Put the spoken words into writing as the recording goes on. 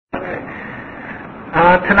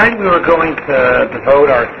Tonight we were going to devote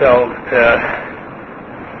ourselves to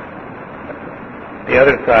the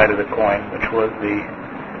other side of the coin, which was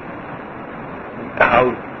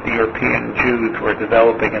how the European Jews were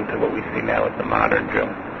developing into what we see now as the modern Jew.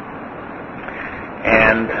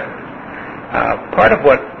 And part of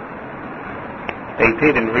what they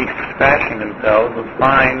did in refashioning themselves was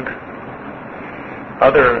find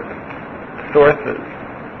other sources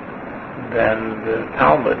than the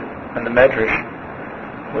Talmud and the Medrash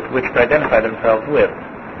with which to identify themselves with.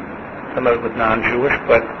 Some of it was non-Jewish,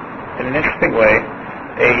 but in an interesting way,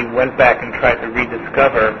 they went back and tried to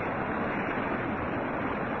rediscover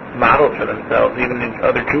models for themselves, even in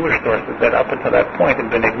other Jewish sources that up until that point had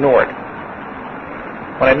been ignored.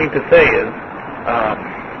 What I mean to say is,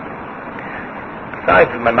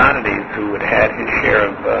 besides Maimonides, who had had his share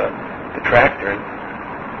of detractors,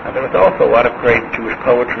 there was also a lot of great Jewish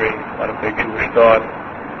poetry, a lot of great Jewish thought,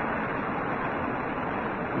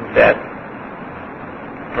 that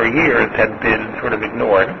for years had been sort of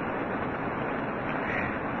ignored.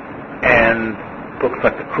 And books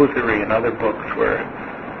like the Kuzari and other books were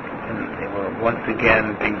once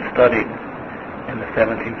again being studied in the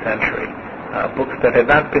 17th century. Books that had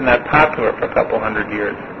not been that popular for a couple hundred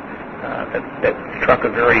years, that struck a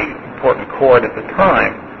very important chord at the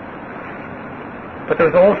time. But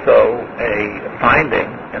there was also a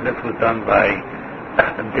finding, and this was done by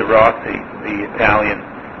De Rossi, the Italian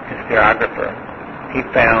historiographer. He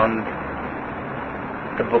found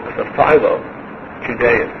the books of Philo,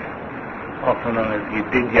 Judaeus, also known as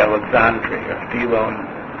Yedidya Alexandri or Philo and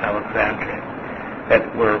Alexandria, that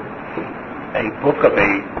were a book of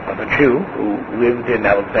a Jew who lived in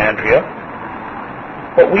Alexandria,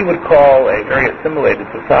 what we would call a very assimilated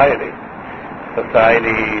society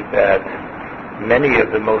that many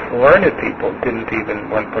of the most learned people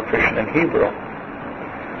weren't proficient in Hebrew,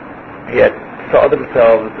 yet saw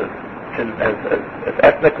themselves as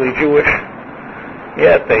ethnically Jewish,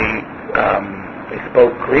 yet they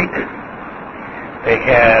spoke Greek. They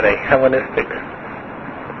had a Hellenistic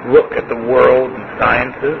look at the world and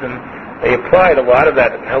sciences, and they applied a lot of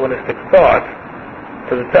that Hellenistic thought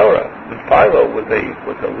to the Torah. And Philo was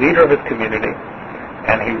a leader of his community,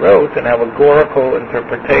 and he wrote an allegorical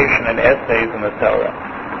interpretation and essays on the Torah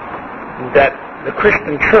that the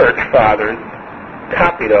Christian Church fathers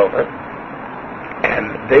copied over,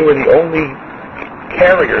 and they were the only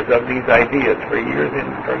carriers of these ideas for years and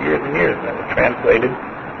years. And it was translated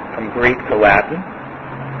from Greek to Latin,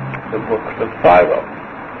 the books of Philo.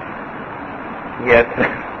 Yet the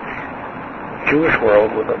Jewish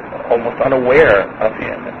world was almost unaware of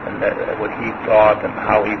him and what he thought and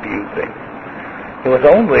how he viewed things. It was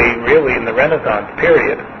only really in the Renaissance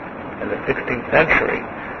period, in the 16th century,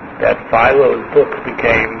 that Philo's books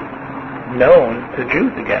became known to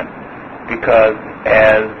Jews again, because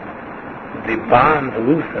as the bonds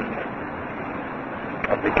loosened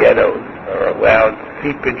of the ghettos or allowed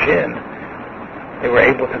seepage in, they were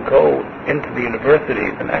able to go into the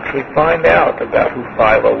universities and actually find out about who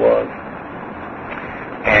Philo was.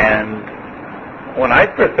 And when I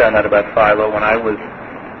first found out about Philo when I was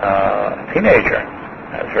a teenager,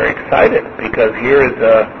 I was very excited, because here is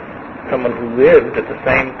someone who lived at the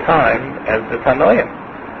same time as the Tanoim.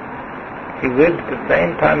 He lived at the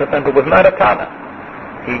same time as them, but was not a Tana.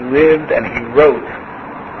 He lived and he wrote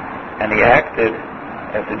and he acted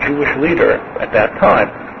as a Jewish leader at that time.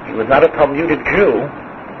 He was not a Talmudic Jew,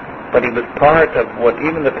 but he was part of what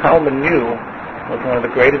even the Talmud knew was one of the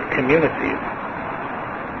greatest communities,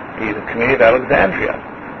 the community of Alexandria.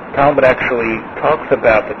 The Talmud actually talks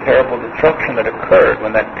about the terrible destruction that occurred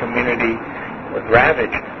when that community was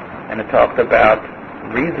ravaged, and it talks about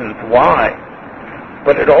reasons why.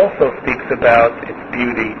 But it also speaks about its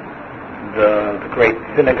beauty, the great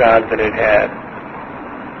synagogue that it had.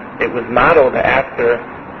 It was modeled after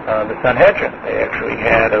the Sanhedrin. They actually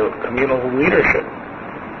had a communal leadership.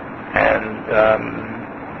 And,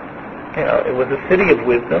 it was a city of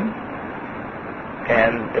wisdom.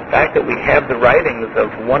 And the fact that we have the writings of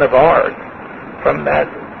one of ours from that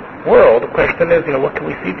world, the question is, what can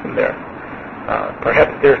we see from there?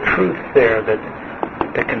 Perhaps there's truths there that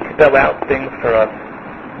can spell out things for us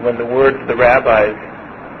when the words of the rabbis,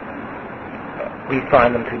 we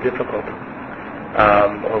find them too difficult,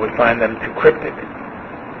 or we find them too cryptic.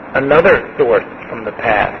 Another source from the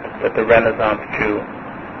past that the Renaissance Jew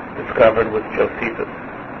discovered was Josephus.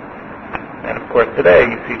 And of course today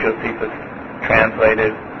you see Josephus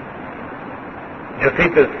translated,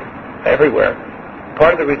 Josephus everywhere.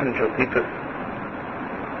 Part of the reason Josephus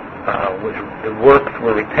was the works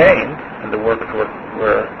were retained and the works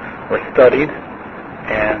were studied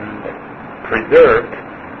and preserved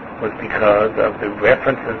was because of the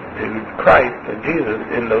references to Christ and Jesus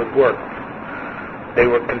in those works. They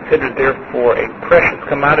were considered, therefore, a precious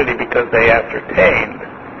commodity because they ascertained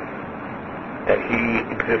that he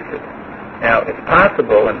existed. Now, it's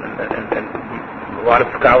possible, and a lot of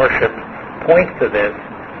scholarship points to this,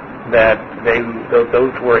 that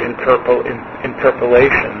those were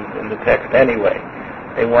interpolations in the text anyway.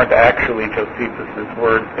 They weren't actually Josephus'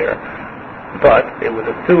 words there. But it was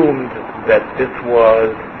assumed that this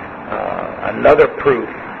was another proof,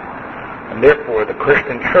 and therefore the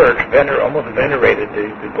Christian church almost venerated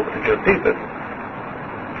the books of Josephus,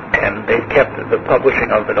 and they've kept the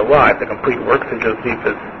publishing of it alive. The complete works of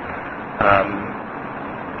Josephus,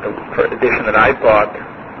 the edition that I bought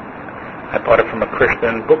it from a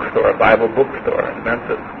Christian bookstore, a Bible bookstore in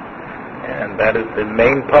Memphis, and that is the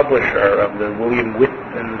main publisher of the William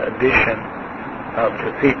Whitson edition of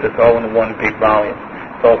Josephus, all in one big volume.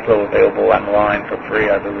 It's also available online for free,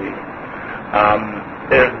 I believe.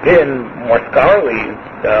 There's been more scholarly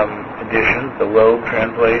editions, the Loeb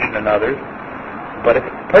translation and others, but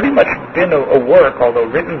it's pretty much been a work, although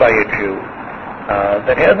written by a Jew,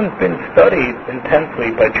 that hasn't been studied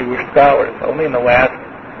intensely by Jewish scholars. Only in the last,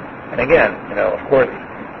 and again, of course,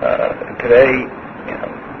 today,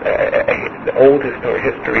 the old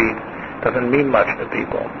history doesn't mean much to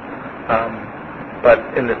people. But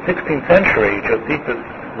in the 16th century, Josephus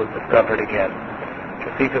was discovered again.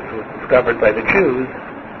 Josephus was discovered by the Jews,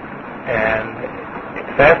 and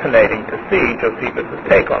it's fascinating to see Josephus'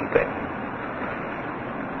 take on things.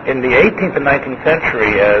 In the 18th and 19th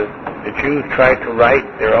century, as the Jews tried to write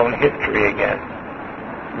their own history again,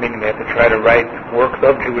 meaning they had to try to write works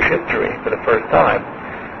of Jewish history for the first time,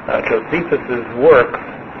 Josephus' works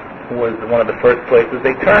was one of the first places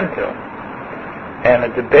they turned to. And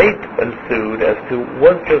a debate ensued as to,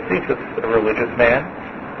 was Josephus a religious man?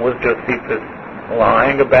 Was Josephus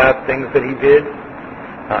lying about things that he did?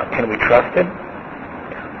 Can we trust him?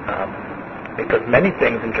 Because many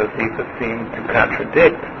things in Josephus seem to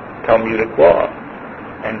contradict Talmudic law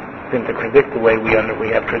and seem to contradict the way we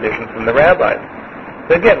have traditions from the rabbis.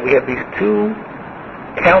 So again, we have these two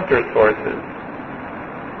counter sources,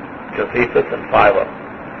 Josephus and Philo.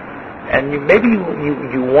 And maybe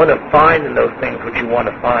you want to find in those things what you want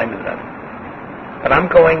to find in them. And I'm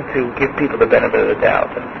going to give people the benefit of the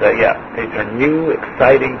doubt and say, yeah, these are new,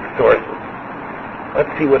 exciting sources.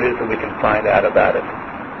 Let's see what it is that we can find out about it.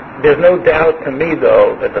 There's no doubt to me,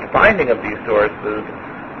 though, that the finding of these sources,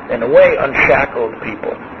 in a way, unshackled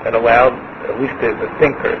people. It allowed, at least the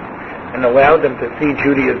thinkers, and allowed them to see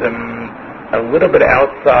Judaism a little bit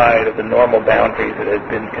outside of the normal boundaries that had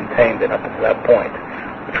been contained in up until that point,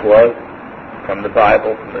 which was from the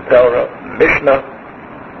Bible, from the Torah, from the Mishnah,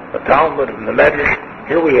 the Talmud, from the Medrash.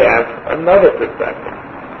 Here we have another perspective.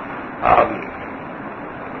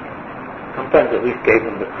 Sometimes at least gave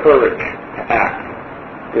them the courage to act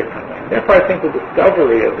differently. Therefore, I think the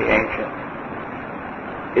discovery of the ancients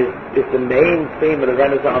is the main theme of the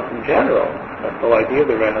Renaissance in general. The whole idea of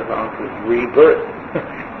the Renaissance is rebirth,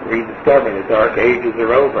 rediscovering. The dark ages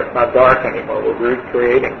are over. It's not dark anymore. We're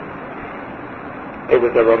recreating. It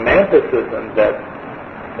was a romanticism that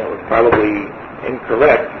was probably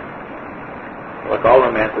incorrect. Like all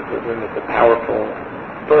romanticism, it's a powerful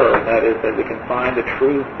spur, and that is that we can find a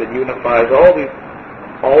truth that unifies all these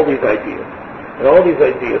ideas. And all these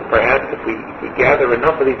ideas, perhaps if we gather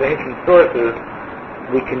enough of these ancient sources,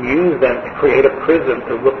 we can use them to create a prism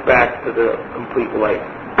to look back to the complete light.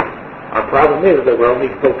 Our problem is that we're only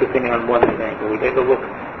focusing on one thing. When we take a look,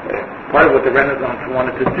 part of what the Renaissance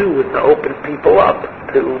wanted to do was to open people up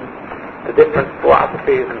to the different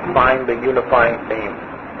philosophies and find the unifying theme.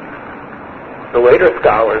 The later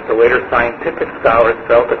scholars, the later scientific scholars,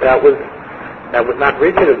 felt that was not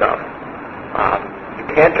rigid enough. You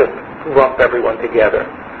can't just lump everyone together,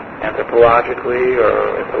 anthropologically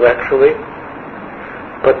or intellectually.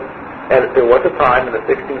 But there was a time in the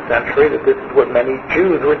 16th century that this is what many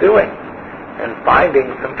Jews were doing, and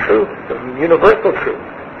finding some truth, some universal truth.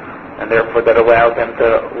 And therefore that allowed them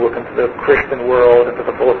to look into the Christian world, into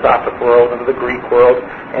the philosophic world, into the Greek world,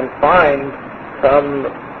 and find some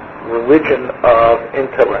religion of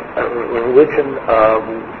intellect, a religion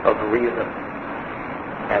of reason.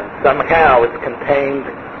 And somehow it's contained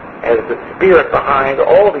as the spirit behind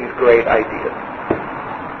all these great ideas.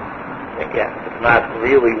 Again, it's not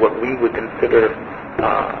really what we would consider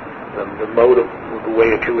the mode of the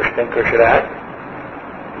way a Jewish thinker should act,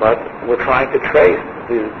 but we're trying to trace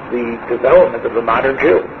the development of the modern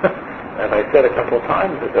Jew. As I said a couple of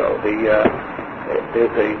times ago,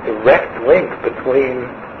 there's a direct link between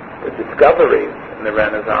the discoveries in the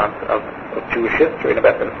Renaissance of Jewish history and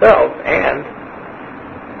about themselves and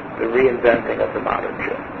the reinventing of the modern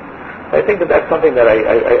Jew. I think that that's something that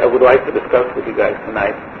I would like to discuss with you guys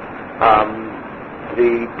tonight.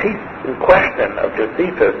 The piece in question of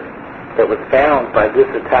Josephus that was found by this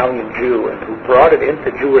Italian Jew and who brought it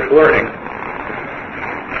into Jewish learning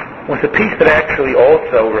was a piece that actually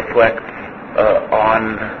also reflects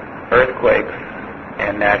on earthquakes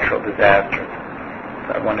and natural disasters.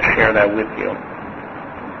 So I want to share that with you.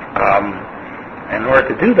 In order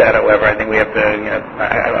to do that, however, I think we have to,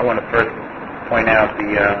 I want to first point out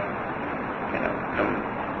the,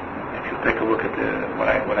 if you take a look at what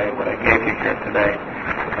I gave you here today,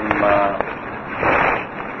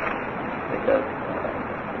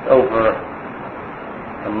 over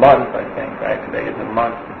a month, I think, right? Today is a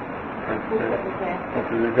month since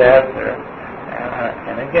the disaster,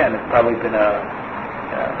 and again, it's probably been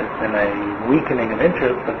it's been a weakening of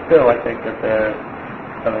interest, but still, I think that there's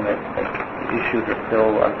something that issues are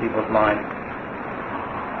still on people's minds.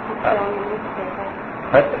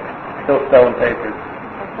 Still selling papers.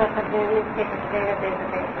 I saw something in the newspaper today that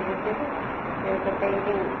there's a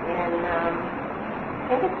baby in,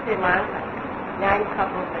 I think it's Sri Lanka. 9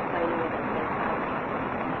 couples are claiming it at their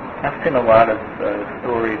house. I've seen a lot of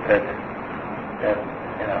stories that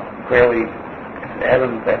clearly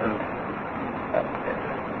haven't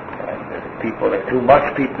there's people, there's too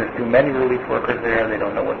much people, there's too many relief workers there, they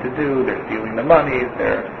don't know what to do, they're stealing the monies,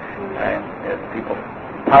 there's people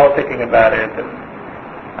politicking about it and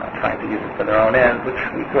trying to use it for their own ends, which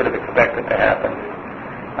we sort of expected to happen.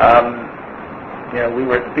 We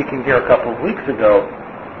were speaking here a couple of weeks ago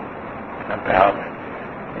about,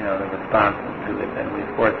 the responses to it, and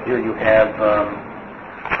of course here you have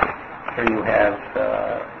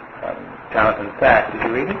Jonathan Sacks. Did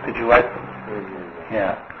you read it? Did you like it?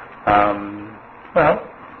 Yeah.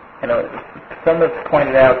 Some have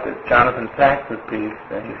pointed out that Jonathan Sacks' piece,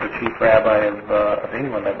 he's the chief rabbi of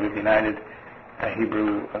England, I believe, United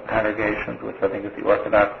Hebrew Congregations, which I think is the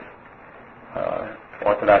Orthodox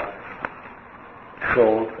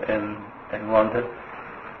schools in London.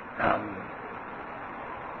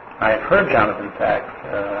 I have heard Jonathan Sacks.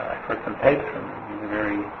 I've heard some tapes from him. He's a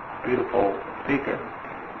very beautiful speaker.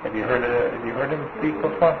 Have you heard him speak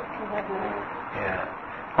before? Yeah.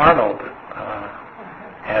 Arnold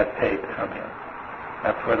has tapes from him.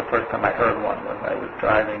 That's where the first time I heard one was I was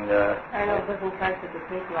driving. Arnold was in charge of the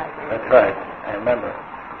Greek library. That's right. I remember.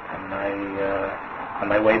 And on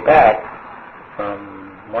my way back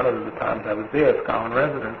from one of the times I was there, Scotland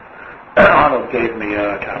residence, Arnold gave me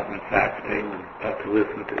a Jonathan Sacks tape to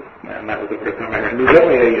listen to, and that was the first time I heard. It was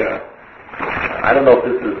really I don't know if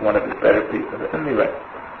this is one of his better pieces. Anyway,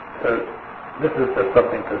 this is just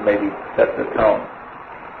something to maybe set the tone.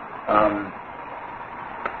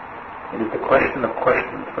 It is the question of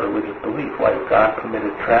questions for religious belief. Why has God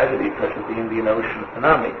permitted tragedies such as the Indian Ocean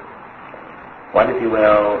tsunami? Why did he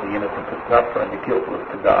allow the innocent to suffer and the guiltless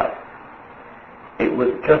to die? It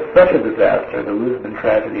was just such a disaster, the Lisbon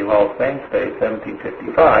tragedy of All Saints' Day,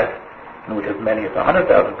 1755, in which as many as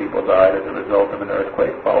 100,000 people died as a result of an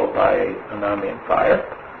earthquake followed by a tsunami and fire,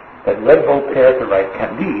 that led Voltaire to write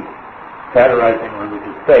Candide, satirizing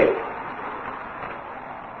religious faith.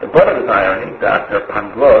 The butt of his irony, Dr.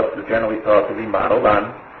 Pangloss, is generally thought to be modeled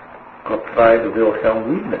on Gottfried Wilhelm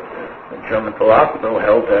Leibniz, a German philosopher who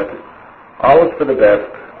held that all is for the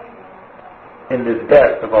best in this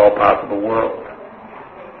best of all possible worlds.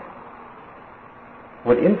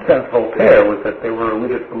 What incensed Voltaire was that there were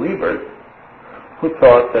religious believers who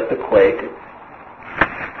thought that the quake...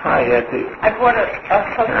 Hi, Auntie. I bought a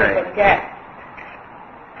poster of gas.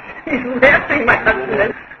 He's laughing, my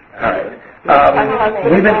husband. All right.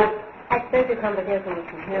 I spent the conversation with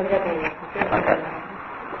him. Okay.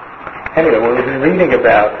 Anyway, what we've been reading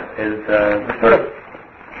about is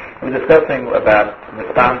we're discussing about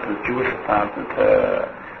responses, Jewish responses,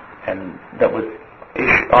 and that was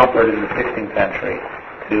offered in the 16th century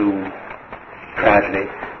to tragedy.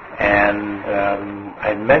 And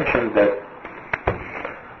I mentioned that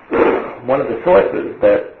one of the sources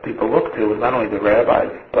that people look to is not only the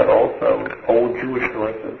rabbis, but also old Jewish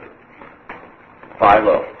sources.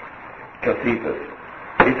 Philo, Josephus.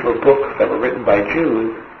 These were books that were written by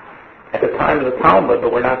Jews at the time of the Talmud,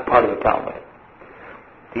 but were not part of the Talmud.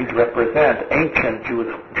 These represent ancient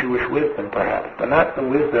Jewish wisdom, perhaps, but not the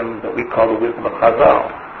wisdom that we call the wisdom of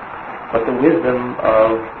Chazal, but the wisdom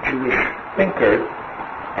of Jewish thinkers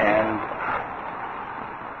and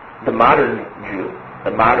the modern Jew,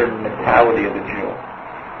 the modern mentality of the Jew,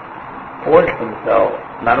 forged themselves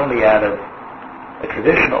not only out of the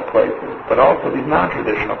traditional places, but also these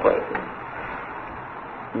non-traditional places.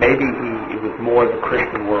 Maybe it was more the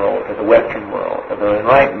Christian world, or the Western world, or the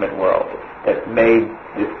Enlightenment world, that made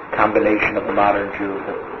this combination of the modern Jew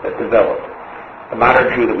that developed. The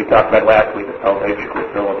modern Jew that we talked about last week, that Soloveitchik was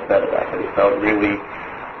so upset about, that he felt really,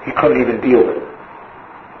 he couldn't even deal with it.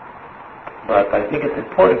 But I think it's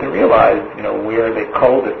important to realize, where they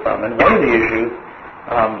culled it from. And one of the issues,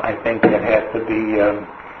 I think that has to be,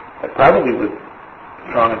 that probably was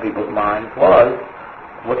strong in people's minds, was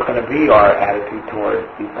what's going to be our attitude towards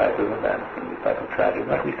these types of events and these types of tragedies.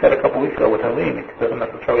 Like we said a couple weeks ago with Helene, it doesn't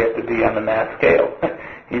necessarily have to be on the mass scale,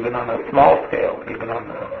 even on a small scale, even on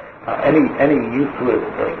any useless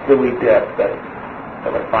or silly death that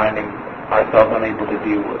we're finding ourselves unable to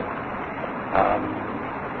deal with.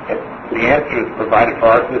 If the answers provided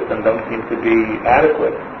for our system don't seem to be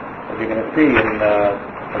adequate, as you're going to see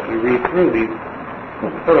as we read through these,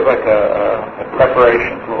 it's sort of like a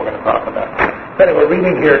preparation for what we're going to talk about. So anyway, we're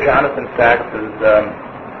reading here Jonathan Sachs'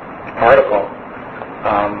 article.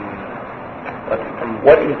 From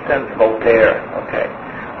What Incensed Voltaire. Okay.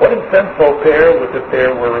 What incensed Voltaire was that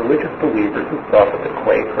there were religious believers who thought that the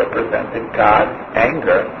quake represented God's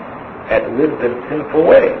anger at lived in sinful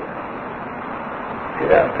ways. See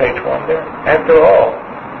that on page 1 there? After all,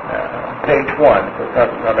 page 1, so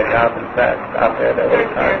talking about Jonathan Sachs out there that other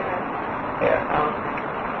time.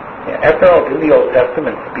 Yeah. After all, didn't the Old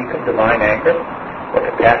Testament speak of divine anger, or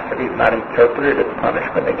catastrophes not interpreted as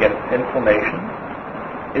punishment against sinful nations?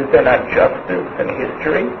 Is there not justice in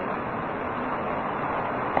history?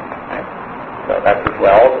 So that's as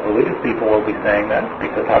well, the religious people will be saying that,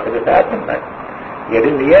 because how could this happen? Yet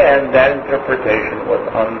in the end, that interpretation was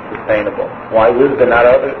unsustainable. Why Lisbon, not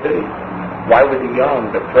other cities? Why were the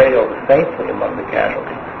young, the frail, the saintly among the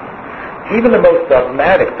casualties? Even the most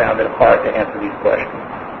dogmatic found it hard to answer these questions.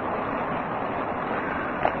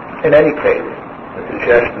 In any case, the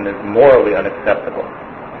suggestion is morally unacceptable.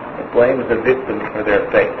 It blames the victims for their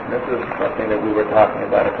fate. And this is something that we were talking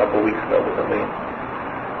about a couple of weeks ago with Helene.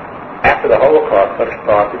 After the Holocaust, such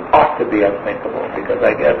thoughts ought to be unthinkable, because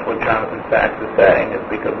I guess what Jonathan Sachs is saying is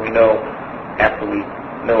because we know, after we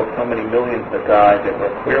know so many millions that died that were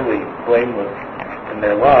clearly blameless in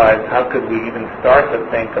their lives, how could we even start to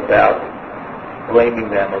think about blaming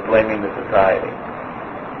them or blaming the society?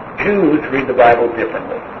 Jews read the Bible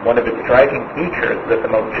differently. One of its striking features is that the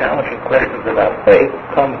most challenging questions about faith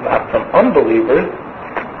comes not from unbelievers,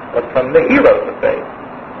 but from the heroes of faith.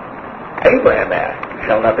 Abraham asked,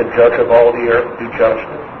 "Shall not the judge of all the earth do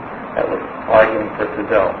justice?" That was arguing for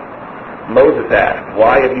Sodom. Moses asked,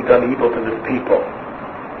 "Why have you done evil to this people?"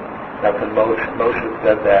 That's when Moses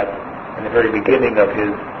said that in the very beginning of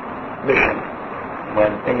his mission,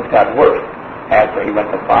 when things got worse after he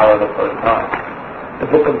went to Pharaoh the first time. The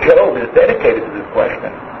book of Job is dedicated to this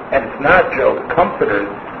question, and it's not Job's comforters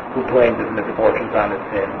who blamed his misfortunes on his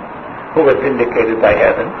sins, who were vindicated by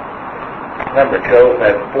heaven. Remember, Job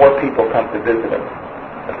had 4 people come to visit him.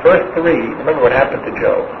 The first 3, remember what happened to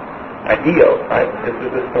Job? Eeyov, right? This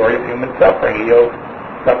is the story of human suffering. Eeyov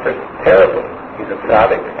suffers terribly. He's a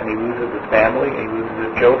tzaddik, and he loses his family, he loses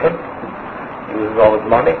his children, he loses all his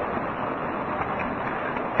money.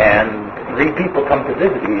 And 3 people come to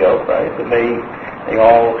visit Eeyov, right? And they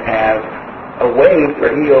all have a way for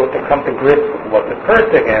Eeyov to come to grips with what's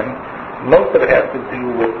occurred to him. Most of it has to do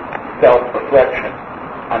with self-reflection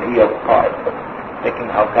on Eeyov's part, thinking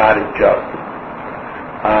how God is just.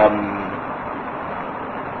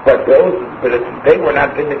 But they were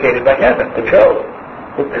not vindicated by heaven. The Job,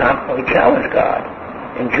 who constantly challenged God.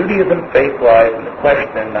 In Judaism, faith lies in the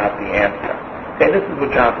question, not the answer. Okay, this is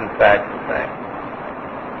what Jonathan Sachs is saying.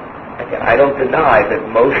 Again, I don't deny that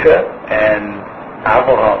Moshe and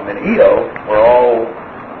Abraham and Eeyov were all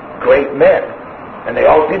great men, and they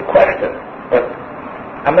all did question, but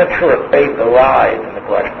I'm not sure if faith lies in the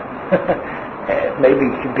question. Maybe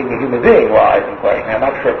being a human being lies in question. I'm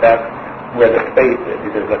not sure if that's where the faith is,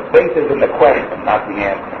 because the faith is in the question, not the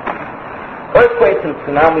answer. Earthquakes and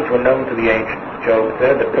tsunamis were known to the ancients. Job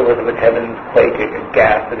said, "The pillars of the heavens quake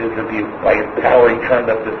aghast at his rebuke. By his power he turned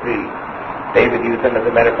up the sea." David used them as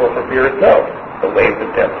a metaphor for fear itself. "The waves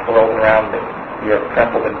of death swirled around me. The earth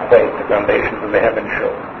trembled and quaked. The foundations of the heavens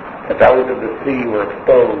shook. The valleys of the sea were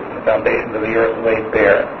exposed, and the foundations of the earth laid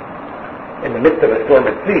bare." In the midst of a storm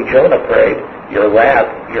at sea, Jonah prayed, your wrath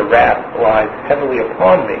lies heavily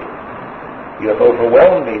upon me. You have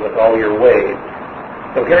overwhelmed me with all your waves."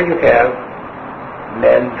 So here you have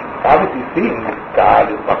men obviously seeing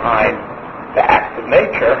God is behind the acts of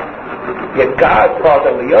nature, yet God taught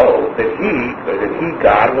Eliyahu that he,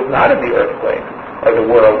 God, was not in the earthquake or the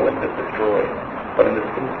whirlwind that destroyed, but in the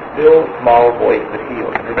still small voice that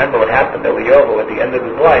heals. And remember what happened to Eliyahu at the end of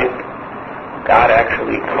his life. God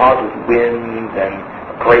actually causes winds and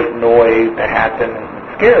great noise to happen and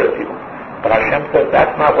scares people. But Hashem says,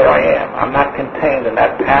 that's not where I am. I'm not contained in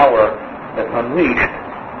that power that's unleashed.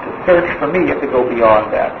 To search for me, you have to go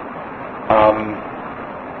beyond that.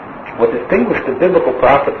 What distinguished the biblical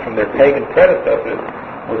prophets from their pagan predecessors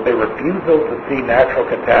was their refusal to see natural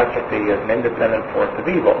catastrophe as an independent force of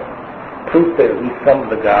evil. Proof that at least some of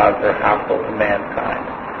the gods are hostile to mankind.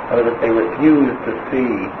 In other words, they refused to see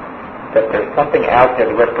that there's something out there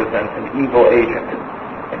that represents an evil agent.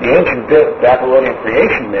 In the ancient Babylonian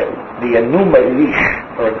creation myth, the Enuma Elish,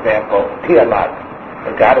 for example, Tiamat,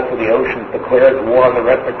 the goddess of the oceans, declares war on the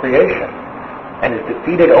rest of creation and is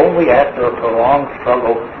defeated only after a prolonged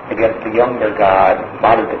struggle against the younger god,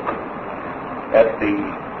 Marduk. That's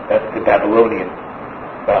the Babylonian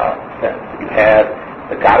sense. You have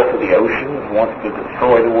the goddess of the oceans who wants to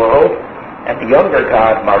destroy the world, and the younger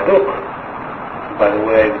god, Marduk, by the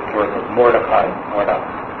way, the source of Mordecai.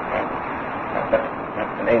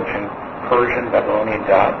 That's an ancient Persian, Babylonian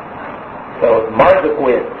god. So Marduk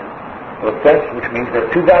wins, which means there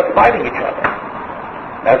are two gods fighting each other.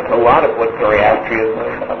 That's a lot of what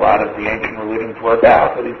Zoroastrianism and a lot of the ancient religions were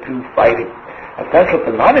about, so these two fighting. Essential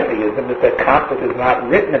to monotheism is that conflict is not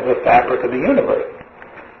written into the fabric of the universe.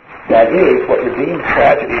 That is, what redeems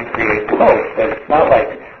tragedy and creates hope, that it's not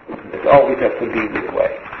like it always has to be this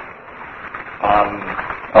way.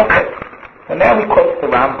 Okay, so now he quotes the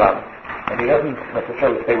Rambam, and he doesn't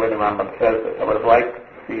necessarily say where the Rambam says this. I would have liked to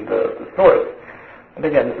see the source. And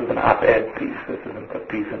again, this is an op-ed piece. This isn't a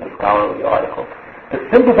piece in a scholarly article. The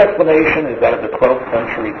simplest explanation is that of the 12th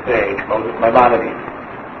century sage, Moses Maimonides.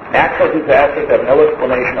 Natural disasters have no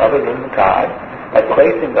explanation other than God, by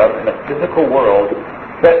placing us in a physical world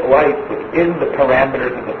set life within the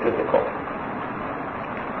parameters of the physical.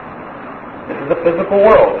 This is a physical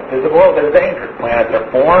world. A physical world that is dangerous. Planets are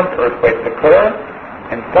formed, earthquakes occur,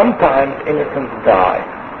 and sometimes innocents die.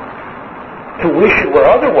 To wish it were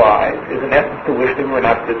otherwise is in essence to wish that we were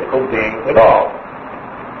not physical beings at all.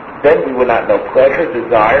 Then we would not know pleasure,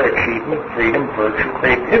 desire, achievement, freedom, virtue,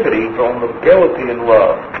 creativity, vulnerability, and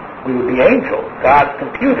love. We would be angels, God's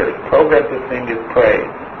computers, programmed to sing His praise.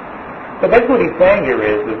 So basically what he's saying here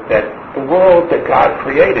is that the world that God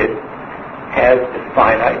created is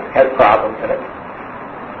finite, has problems in it.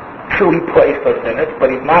 True, He placed us in it,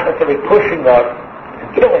 but He's not necessarily pushing us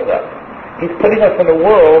and killing us. He's putting us in a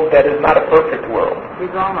world that is not a perfect world.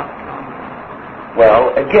 He's almost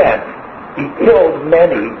Well, again, He killed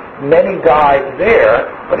many died there,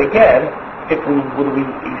 but again, he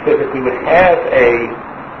said if we would have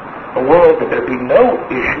a world that there'd be no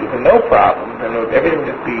issues and no problems, and everything would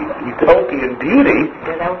just be utopian beauty,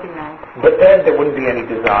 Yeah, that would be nice. but then there wouldn't be any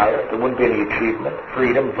desire, there wouldn't be any achievement,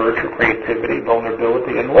 freedom, virtue, creativity,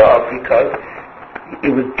 vulnerability, and love, because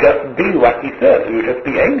it would just be like he said, we would just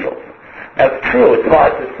be angels. That's true. It's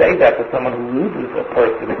hard to say that to someone who loses a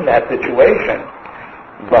person in that situation,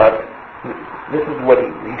 but this is what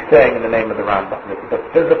he's saying in the name of the Rambam. This is a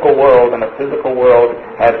physical world, and a physical world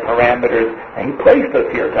has parameters, and He placed us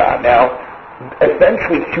here, God. Now,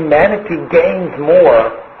 essentially, humanity gains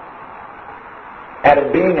more out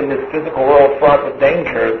of being in this physical world fraught with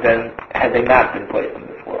danger than had they not been placed in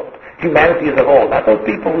this world. Humanity as a whole, not those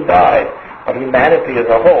people who died, but humanity as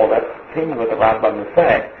a whole. That's seemingly what the Rambam is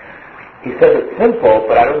saying. He says it's simple,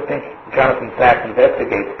 but I don't think Jonathan Sacks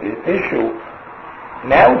investigates this issue.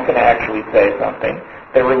 Now he's going to actually say something.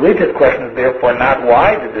 The religious question is therefore not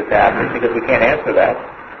why did this happen, because we can't answer that,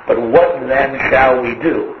 but what then shall we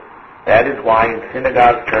do? That is why in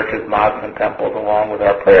synagogues, churches, mosques, and temples, along with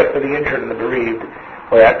our prayers for the injured and the bereaved,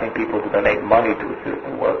 we're asking people to donate money to assist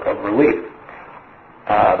the work of relief.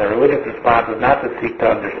 The religious response is not to seek to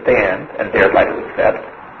understand and thereby to accept.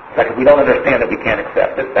 It's like if we don't understand it, we can't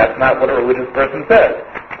accept it. That's not what a religious person says.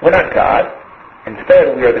 We're not God.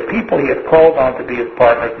 Instead, we are the people He has called on to be His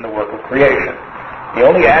partners in the work of creation. The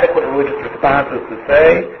only adequate religious response is to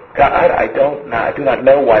say, God, I do not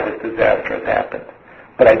know why this disaster has happened,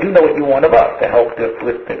 but I do know what You want of us, to help the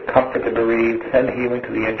afflicted, comfort the bereaved, send healing to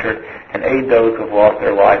the injured, and aid those who have lost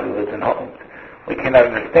their livelihoods and homes. We cannot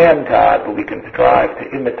understand God, but we can strive to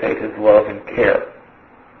imitate His love and care.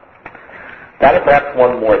 That is perhaps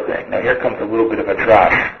one more thing. Now here comes a little bit of a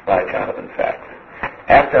drash by Jonathan Sacks.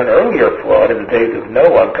 After an earlier flood, in the days of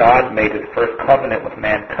Noah, God made His first covenant with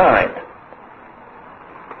mankind.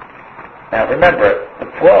 Now remember,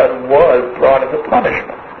 the flood was brought as a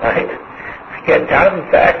punishment, right? Again, Jonathan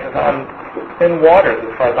Sacks is on thin waters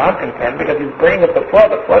as far as I'm concerned, because he's bringing up the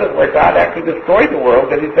flood. The flood is where God actually destroyed the world,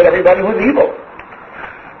 because He said everybody was evil.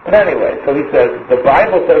 But anyway, so he says, the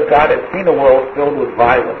Bible says God had seen a world filled with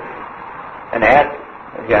violence, and asked,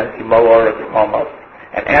 again,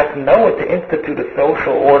 and asked Noah to institute a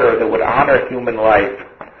social order that would honor human life.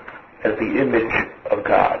 as the image of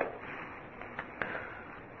God.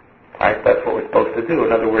 Right? That's what we're supposed to do.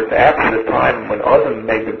 In other words, after the time when Adam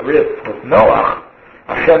made the bris with Noah,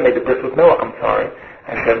 Hashem made the bris with Noah,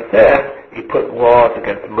 Hashem said he put laws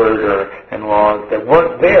against murder and laws that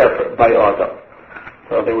weren't there by Adam.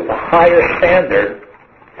 So there was a higher standard,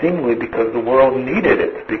 seemingly because the world needed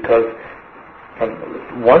it, because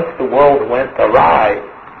once the world went awry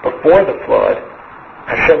before the flood,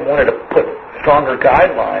 Hashem wanted to put stronger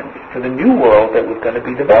guidelines for the new world that was going to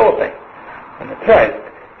be developing. And that's right.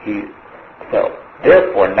 So,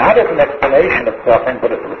 therefore, not as an explanation of suffering,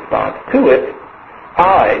 but as a response to it,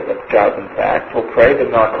 that's Jonathan Sacks, will pray that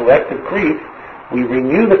in our collective grief, we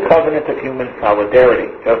renew the covenant of human solidarity,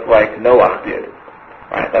 just like Noah did.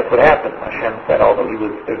 Right? That's what happened. Hashem said, although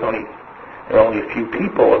there were only a few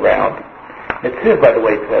people around. It says, by the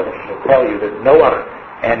way, to tell you that Noah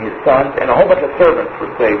and his sons and a whole bunch of servants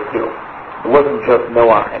were saved too. It wasn't just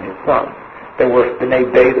Noah and his sons. There were B'nai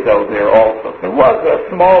Bezo there also. There was a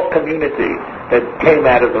small community that came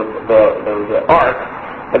out of the ark,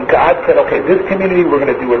 but God said, okay, this community, we're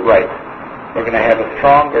going to do it right. We're going to have a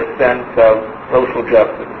stronger sense of social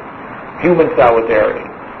justice, human solidarity.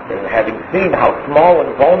 And having seen how small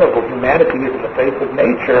and vulnerable humanity is in the face of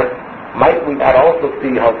nature, might we not also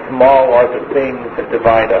see how small are the things that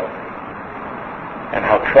divide us, and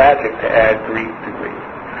how tragic to add grief to grief.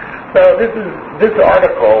 So this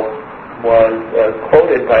article was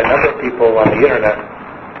quoted by a number of people on the internet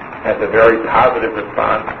as a very positive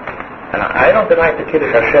response. And I don't deny to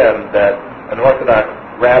Kiddush Hashem that an Orthodox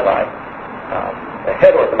rabbi, a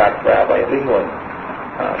head Orthodox rabbi of England,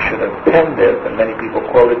 should have penned this, and many people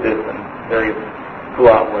quoted this in various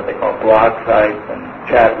what they call blog sites and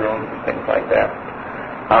chat rooms and things like that.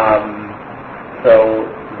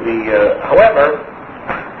 However,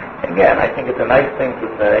 again, I think it's a nice thing to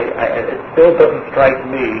say. It still doesn't strike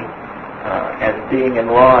me as being in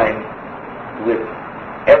line with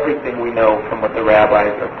everything we know from what the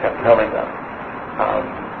rabbis are telling us.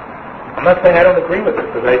 I'm not saying I don't agree with it,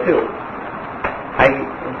 because I do.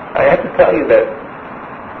 I have to tell you that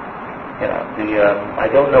I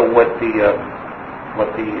don't know what we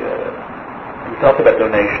talked about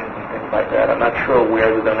donations and things like that. I'm not sure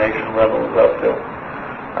where the donation level is up to.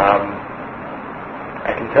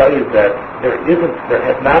 I can tell you that there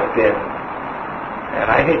has not been, and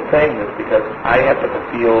I hate saying this because I happen to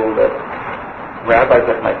feel that rabbis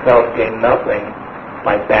like myself gain nothing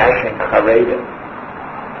by bashing Haredim.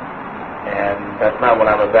 And that's not what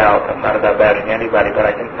I'm about. I'm not about bashing anybody, but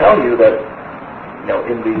I can tell you that,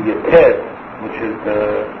 in the TED, which is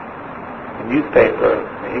the newspaper,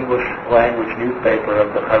 the English language newspaper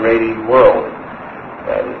of the Haredi world,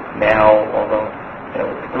 that is now, although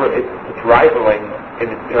it's rivaling in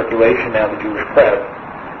its circulation now the Jewish press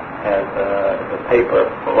as a paper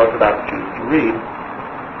for Orthodox Jews to read,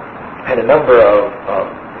 had a number of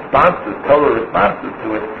responses, total responses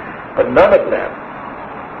to it, but none of them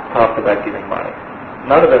talked about giving money.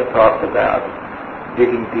 None of them talked about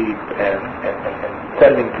digging deep and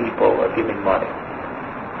sending people or giving money.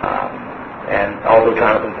 And although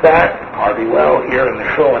Jonathan Sacks, Harvey Well here in the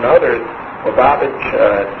show and others, Lubavitch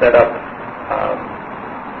set up,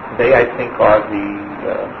 they I think are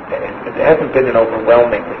it hasn't been an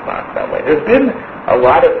overwhelming response that way. There's been a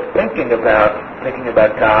lot of thinking about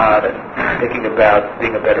God and thinking about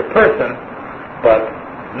being a better person, but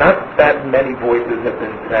not that many voices have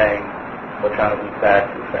been saying what Jonathan Sacks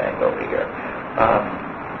is saying over here.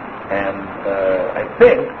 I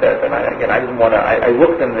think that, and I didn't want to. I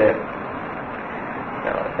looked in the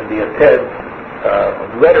TED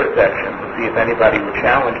letter section to see if anybody would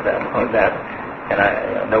challenge them on that,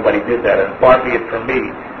 and nobody did that. And far be it from me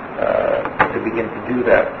to begin to do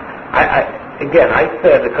that. I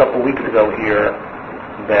said a couple weeks ago here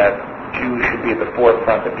that Jews should be at the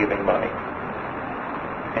forefront of giving money,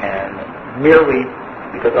 and merely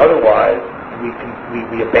because otherwise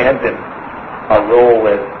we abandon our role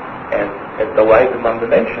as the light among the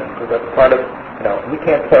nations, because that's part of, we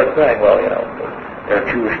can't start saying, well, there are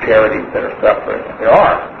Jewish charities that are suffering. There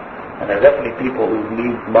are, and there are definitely people who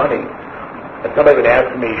need money. If somebody would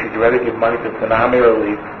ask me, should you rather give money to tsunami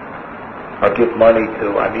relief or give money to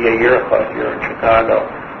Aniya Yircha here in Chicago,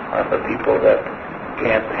 for people that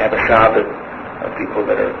can't have a Shabbos, or people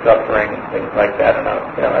that are suffering and things like that, and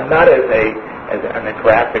not in a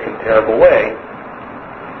graphic and terrible way.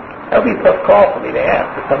 That would be a tough call for me to ask.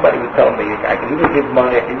 If somebody would tell me, I can either give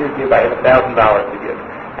money, I have $1,000 to give.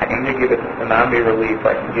 I can either give it to tsunami relief,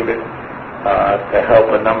 I can give it to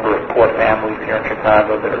help a number of poor families here in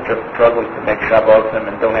Chicago that are just struggling to make Shabbosim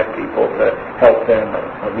and don't have people to help them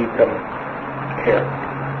or meet them here.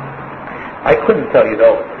 I couldn't tell you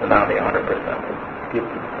those tsunami 100%. Give the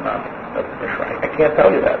tsunami. That's right. I can't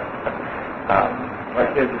tell you that. Why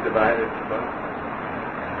can't you divide it?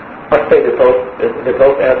 I'd say they're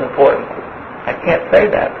both as important. I can't say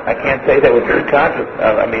that. I can't say that with true conscience.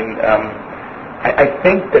 I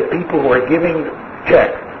think that people who are giving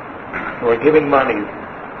checks, who are giving monies,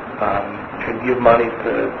 should give money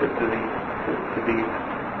to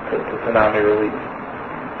tsunami relief.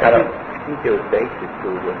 I think there was basis to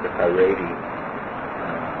what the Haredi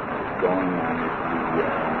is going on with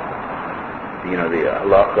the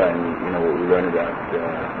halacha and what we learn about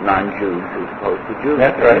non-Jews as opposed to Jews.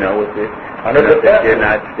 That's right. With this, 100%. They're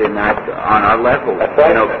not on our level. That's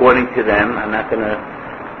right. According to them, I'm not going to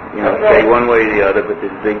say one way or the other, but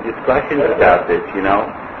there's big discussions about this.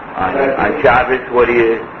 On Shabbos, are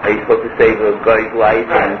you supposed to save a guy's life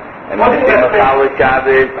and Machal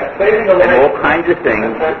Shabbos and all kinds of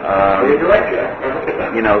things.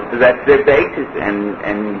 So that's their basis, and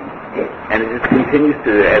it just continues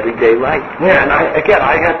to their everyday life. Yeah, and I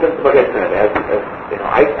have to, like I said,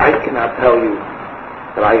 I cannot tell you,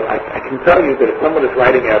 but I can tell you that if someone is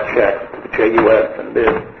writing out checks to the JUS and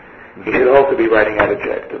this, he should also be writing out a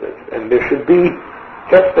check to this. And there should be,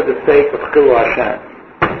 just for the sake of Chilul Hashem,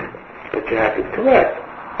 the check is correct.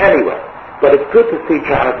 Anyway, but it's good to see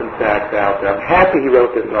Jonathan Sacks out there. I'm happy he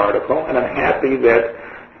wrote this article, and I'm happy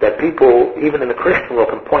that people, even in the Christian world,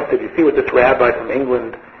 can point to, you see what this rabbi from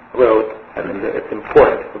England wrote, and it's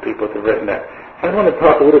important for people to have written that. I want to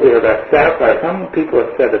talk a little bit about Sapphire. Some people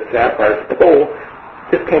have said that Sapphire's poll,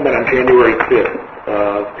 this came out on January 5th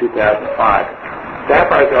of 2005.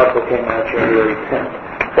 Sapphire's article came out January 10th.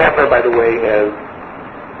 Sapphire, by the way,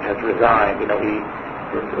 has resigned.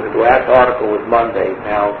 His last article was Monday,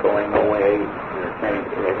 now going away.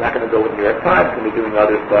 He's not going to go with New York Times, he's going to be doing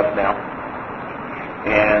other stuff now.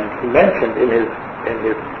 And he mentioned in his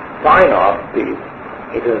sign-off piece,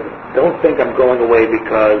 he says, don't think I'm going away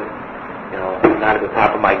because, I'm not at the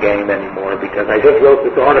top of my game anymore, because I just wrote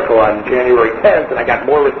this article on January 10th and I got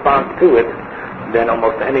more response to it than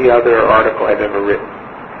almost any other article I've ever written.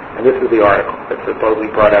 And this is the article that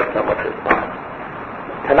supposedly brought out so much response.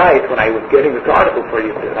 Tonight, when I was getting this article for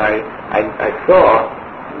you, I saw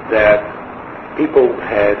that people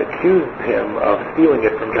had accused him of stealing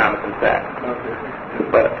it from Jonathan Sacks.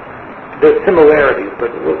 But there's similarities,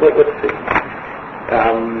 but let's see.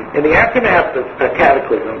 In the aftermath of the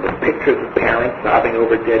cataclysm, with pictures of parents sobbing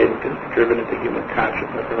over dead infants driven into human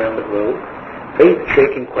consciousness around the globe,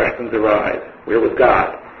 faith-shaking questions arise. Where was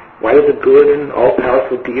God? Why did the good and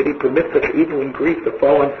all-powerful deity permit such evil and grief to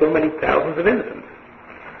fall on so many thousands of innocents?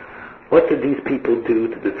 What did these people do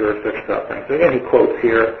to deserve such suffering? So again, he quotes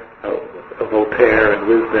here Voltaire and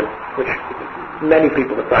Lisbon, which many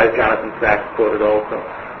people besides Jonathan Sacks quoted also.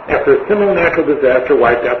 After a similar natural disaster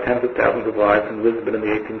wiped out tens of thousands of lives in Lisbon in the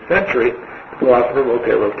 18th century, the philosopher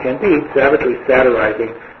Voltaire wrote, Candide, savagely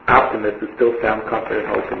satirizing optimists who still found comfort and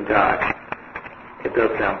hope in God. It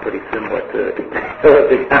does sound pretty similar to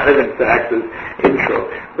Jonathan Sacks'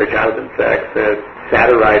 intro, where Jonathan Sacks says,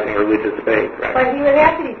 satirizing religious faith, right? But he would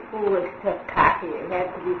have to be foolish to copy it. It had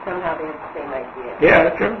to be somehow they had the same idea. Yeah,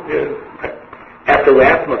 that's true. Yeah. After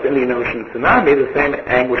last month's Indian Ocean tsunami, the same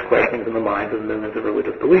anguish questionings in the minds of millions of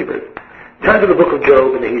religious believers. Turn to the book of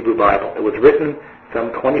Job in the Hebrew Bible. It was written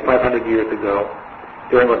some 2,500 years ago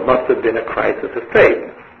during what must have been a crisis of faith.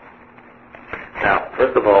 Now,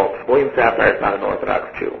 first of all, William Sapphire is not an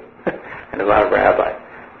Orthodox Jew, and a lot of rabbis.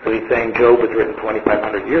 So he's saying Job was written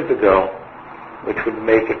 2,500 years ago, which would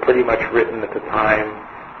make it pretty much written at the time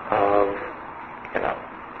of,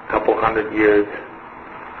 a couple hundred years,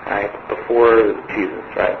 right, before Jesus,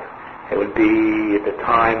 right? It would be at the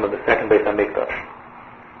time of the second Beis HaMikdash.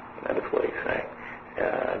 That is what he's saying.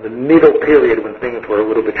 The middle period when things were a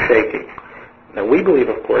little bit shaky. Now we believe,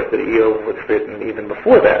 of course, that Eov was written even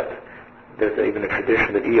before that. There's even a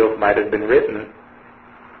tradition that Eov might have been written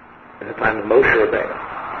at the time of Moshe Rabbeinu.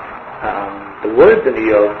 The words in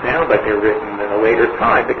Eov sound like they're written in a later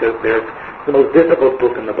time because they're the most difficult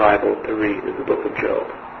book in the Bible to read is the book of Job.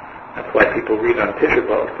 That's why people read on Tisha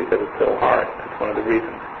B'Av, because it's so hard. That's one of the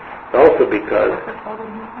reasons. Also because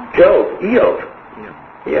Eov,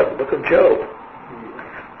 the book of Job.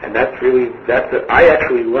 And I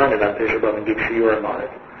actually learned it on Tisha B'Av and give shiurim on it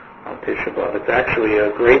on Tisha B'Av. It's actually a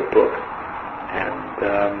great book. And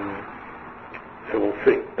so we'll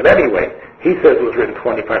see. But anyway, he says it was written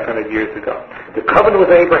 2,500 years ago. The covenant with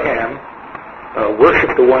Abraham,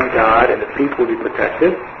 worship the one God and his people will be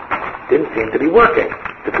protected, didn't seem to be working.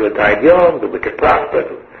 The good died young, the wicked prospered.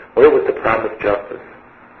 Where was the promised justice?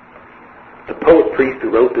 The poet-priest who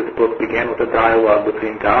wrote this book began with a dialogue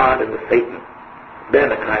between God and the Satan.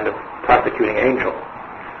 been a kind of prosecuting angel.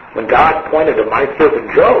 When God pointed to my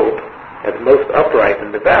servant Job as most upright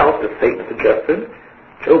and devout, as Satan suggested,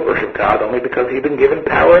 Job worshipped God only because he'd been given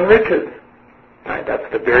power and riches. Right?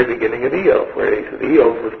 That's the very beginning of Eov, where he says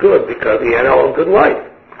Eov was good because he had all a good life.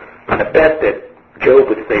 On a bet that Job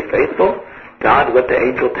would stay faithful, God let the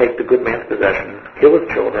angel take the good man's possessions, kill his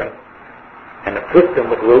children, and afflict him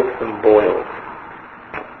with loathsome boils.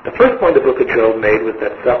 The first point the book of Job made was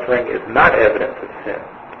that suffering is not evidence of sin.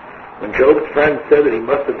 When Job's friend said that he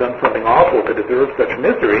must have done something awful to deserve such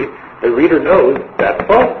misery, the reader knows that's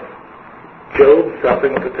false. Job's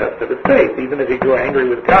suffering was a test of his faith, even as he grew angry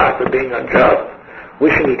with God for being unjust,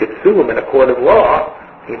 wishing he could sue him in a court of law.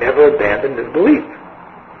 He never abandoned his belief.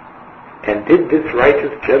 And did this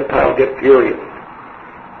righteous Gentile get furious?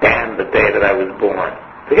 Damn the day that I was born.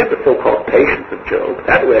 Forget the so-called patience of Job.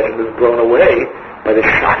 That legend was blown away by the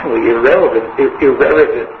shockingly irreverent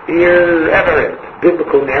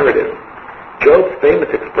biblical narrative. Job's famous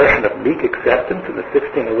expression of meek acceptance in the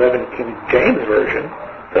 1611 King James Version,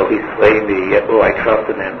 though he slayed me, yet will I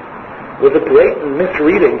trust in him, was a blatant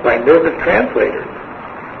misreading by nervous translators.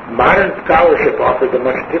 Modern scholarship offers a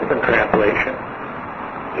much different translation.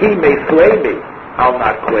 He may slay me, I'll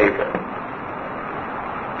not quaver.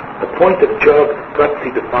 The point of Job's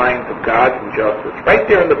gutsy defiance of God's injustice, right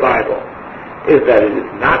there in the Bible, is that it is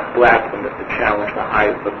not blasphemous to challenge the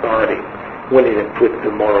highest authority when it inflicts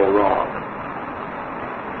a moral wrong.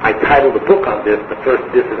 I titled a book on this, The First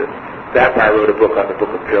Dissident. Sapphire wrote a book on the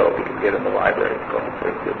book of Job. You can get in the library. It's called The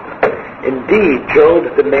First Dissident. Indeed,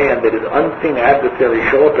 Job's demand that his unseen adversary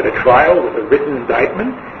show up at a trial with a written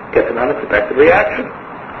indictment gets an unexpected reaction.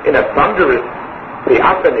 In a thunderous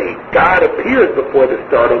theophany, God appears before the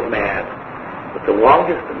startled man with the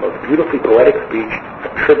longest and most beautifully poetic speech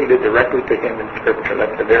attributed directly to him in Scripture.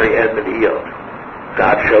 That's the very end of Eov.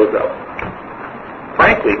 God shows up.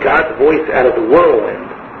 Frankly, God's voice out of the whirlwind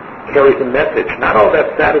carries a message not all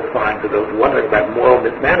that satisfying to those wondering about moral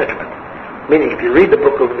mismanagement. Meaning, if you read the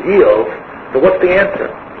book of Eov, so what's the answer?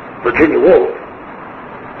 Virginia Woolf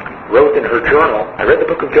wrote in her journal, I read the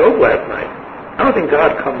book of Job last night. I don't think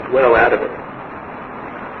God comes well out of it.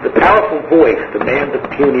 The powerful voice demands of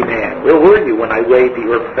puny man. Where were you when I laid the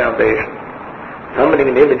earth's foundation? Summoning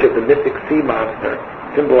an image of the mythic sea monster,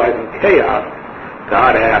 symbolizing chaos,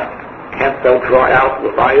 God asked, canst thou draw out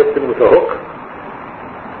Leviathan with a hook?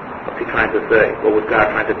 What's he trying to say? What was God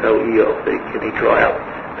trying to tell Eov? Can he draw out?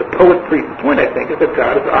 The poet's point, I think, is that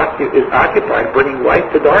God is occupied bringing light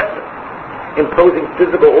to darkness, imposing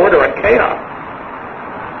physical order on chaos,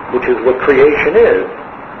 which is what creation is.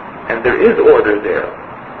 And there is order there.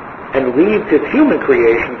 And leaves his human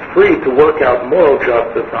creations free to work out moral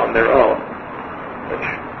justice on their own, which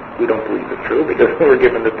we don't believe is true because we were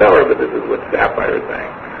given the Torah, but this is what Sapphire is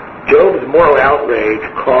saying. Job's moral outrage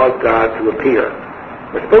caused God to appear.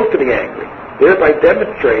 We're supposed to be angry, thereby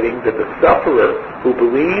demonstrating that the sufferer who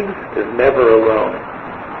believes is never alone.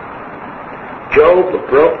 Job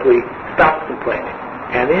abruptly stops complaining,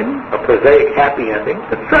 and in a prosaic happy ending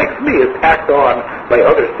that strikes me as tacked on by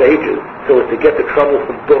other sages so as to get the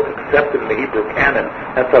troublesome book accepted in the Hebrew canon.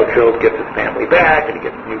 That's how Job gets his family back, and he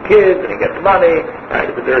gets new kids, and he gets money, right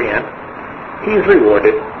at the very end. He's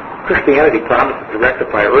rewarded. Christianity promises to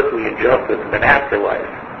rectify earthly injustice in an afterlife.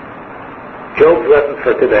 Job's lessons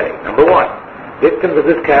for today. Number one, victims of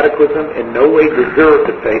this cataclysm in no way deserve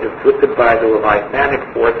the fate inflicted by the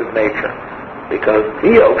Leviathanic force of nature. Because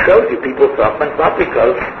Eov shows you people suffering not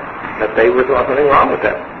because that they were doing something wrong with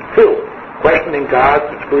them. Two, questioning God's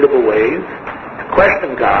inscrutable ways. To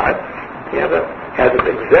question God, has an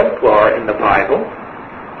exemplar in the Bible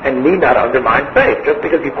and need not undermine faith. Just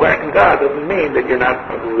because you question God doesn't mean that you're not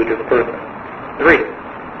a religious person. Three,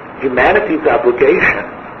 humanity's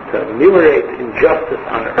obligation to ameliorate injustice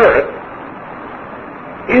on earth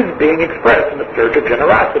is being expressed in the surge of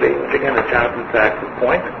generosity, which again is Jonathan Sachs'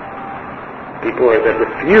 point. People that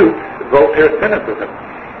refute Voltaire's cynicism.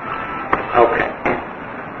 Okay.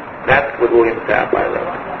 That's what William Sapphire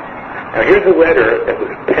wrote. Now here's a letter that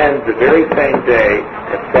was penned the very same day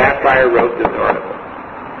that Sapphire wrote this article.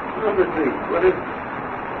 Number three, what is...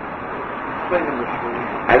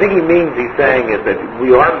 I think he's saying is that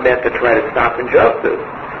we are meant to try to stop injustice.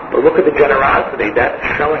 But look at the generosity. That's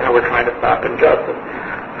showing how we're trying to stop injustice.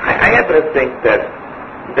 I happen to think that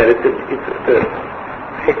it's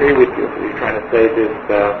I agree with you. You're trying to say this,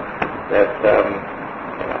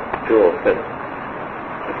 Jules, that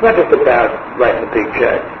it's not just about writing a big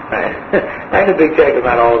check. Writing a big check is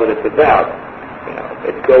not all that it's about.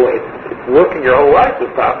 It's working your whole life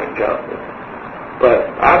to stop injustice. But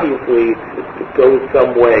obviously, it goes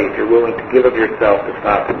some way if you're willing to give of yourself to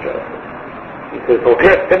stop injustice. He says, well,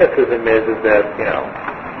 here cynicism is that,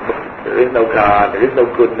 there is no God, there is no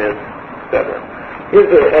goodness, etc. Here's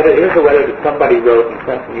a letter that somebody wrote and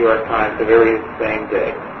sent to the New York Times the very same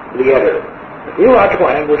day. The editor. The theological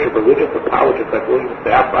anguish of religious apologists like William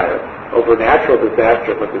Safire over natural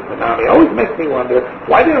disaster like the tsunami always makes me wonder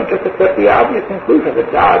why they don't just accept the obvious conclusion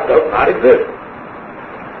that God does not exist.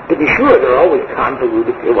 To be sure, there are always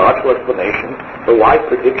convoluted theological explanations for why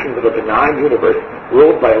predictions of a benign universe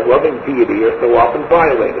ruled by a loving deity are so often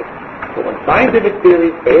violated. But when scientific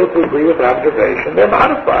theories fail to agree with observation, they're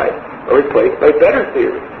modified or replaced by better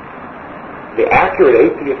theories. The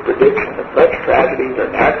accurate atheist prediction that such tragedies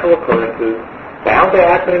are natural occurrences bound to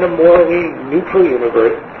happen in a morally neutral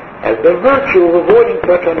universe has the virtue of avoiding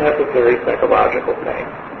such unnecessary psychological pain.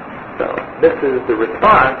 So this is the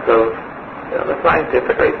response of the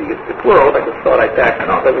scientific atheistic world. I just thought I'd tack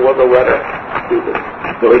on. There was a letter to this.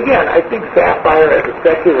 So again, I think Safire as a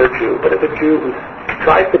secular Jew, but as a Jew who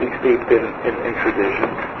tries to be steeped in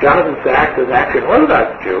tradition. Jonathan Sacks is actually an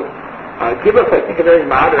Orthodox Jew. Give us, I think, a very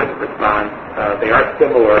modern response. They are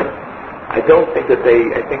similar. I don't think that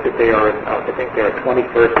I think that they are, I think they are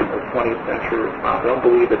 21st or 20th century response. I don't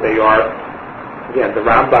believe that they are, again, the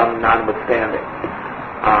Rambam notwithstanding.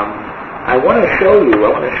 I want to share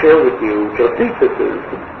with you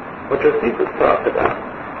what Josephus talked about.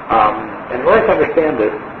 And in order to understand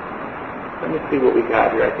this, let me see what we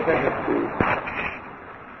got here. I think I have to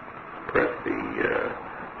press the,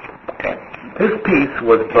 okay. This piece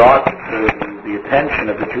was brought to the attention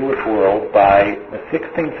of the Jewish world by the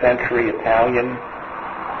 16th century Italian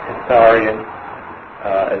historian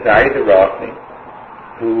Isaiah de Rossi,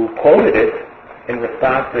 who quoted it in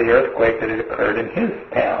response to the earthquake that had occurred in his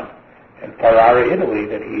town, in Ferrara, Italy,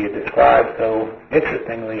 that he had described so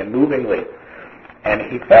interestingly and movingly. And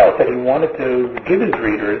he felt that he wanted to give his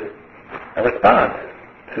readers a response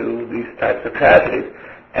to these types of tragedies.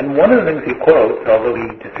 And one of the things he quotes, although he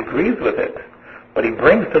disagrees with it, but he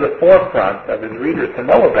brings to the forefront of his readers to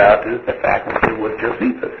know about, is the fact that it was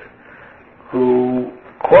Josephus who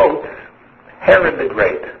quotes Herod the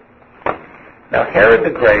Great. Now, Herod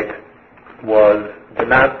the Great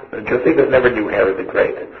Josephus never knew Herod the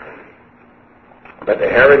Great. But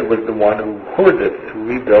Herod was the one who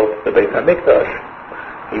rebuilt the Beit HaMikdash.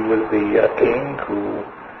 He was the king who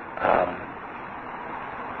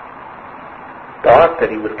thought that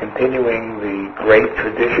he was continuing the great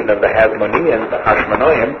tradition of the Hasmoneans, the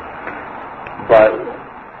Hashmonaim, but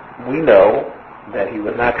we know that he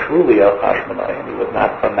was not truly a Hashmonaim. He was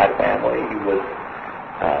not from that family. He was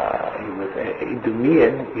an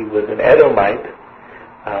Edomian. He was an Edomite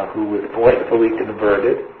who was forcefully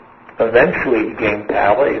converted. Eventually he gained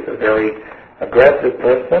power. He's a very aggressive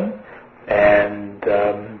person, and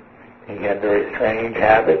he had very strange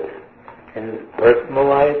habits in his personal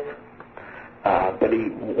life. But he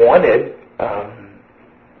wanted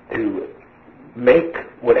to make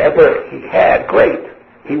whatever he had great.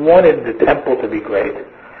 He wanted the temple to be great.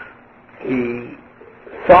 He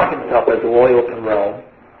saw himself as loyal to Rome,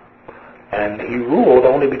 and he ruled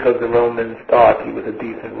only because the Romans thought he was a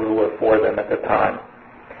decent ruler for them at the time.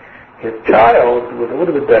 His child was a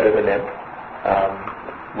little bit better than him,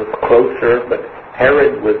 was closer, but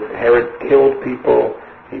Herod killed people.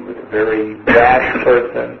 He was a very rash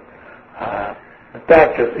person. In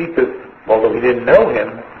fact, Josephus, although he didn't know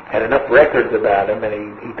him, had enough records about him,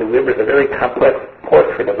 and he delivers a very complex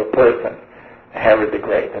portrait of a person, Herod the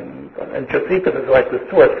Great. And Josephus is like the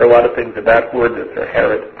source for a lot of things about Hordes or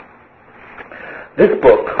Herod. This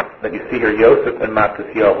book that you see here, Yosef and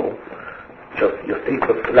Matisyahu,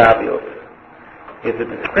 Josephus Flavius, is a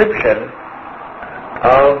description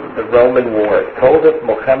of the Roman wars. Told us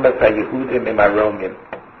Mohammed HaYehudim im HaRomim,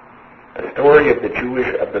 the story of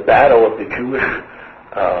the battle of the Jewish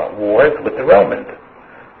wars with the Romans.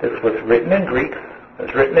 This was written in Greek.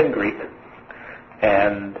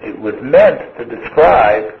 And it was meant to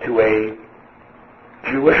describe to a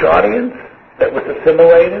Jewish audience that was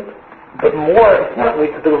assimilated, but more importantly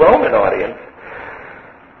to the Roman audience,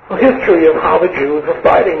 a history of how the Jews were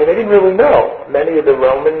fighting, and they didn't really know. Many of the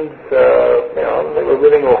Romans, they were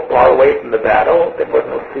living far away from the battle. There was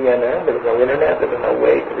no CNN, there was no internet, there was no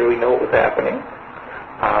way to really know what was happening.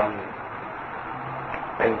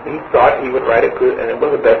 And he thought he would write and it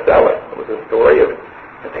was a bestseller. It was a story of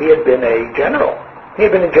that he had been a general. He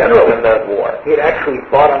had been a general in that war. He had actually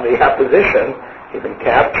fought on the opposition. He had been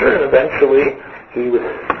captured, and eventually he was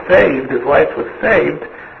saved. His life was saved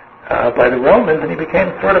by the Romans, and he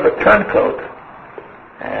became sort of a turncoat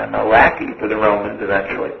and a lackey to the Romans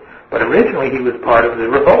eventually. But originally he was part of the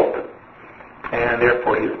revolt, and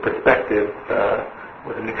therefore his perspective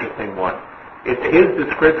was an interesting one. it's his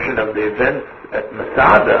description of the events at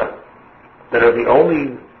Masada that are the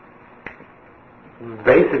only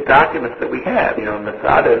basic documents that we have.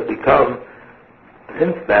 Masada has become,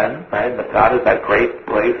 since then, right, Masada is that great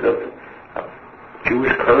place of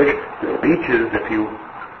Jewish courage. The speeches, I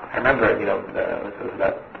remember, this was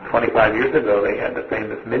about 25 years ago, they had the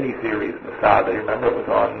famous mini-series, Masada. You remember, it was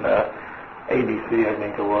on ABC, I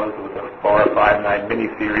think it was. It was a 4 or 5 night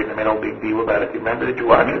mini-series. I made a big deal about it. You remember? Did you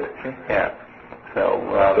watch it? Sure. Yeah. So,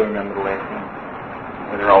 I don't remember the last name.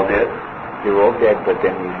 when they're all dead? They're all dead, but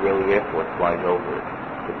then the Israeli Air Force flies over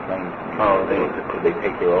the planes. Oh, they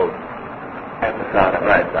take their oath. At Masada,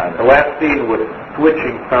 right. The last scene was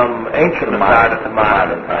switching from ancient Masada to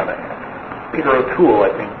modern Masada. Peter O'Toole,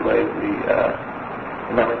 I think, played the,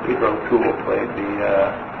 remember Peter O'Toole played the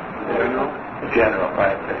general,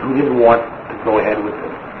 right, who didn't want to go ahead with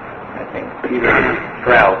it. I think Peter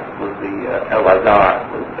Strauss was the Elazar.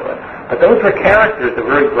 But those were characters that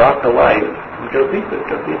really brought to life Josephus.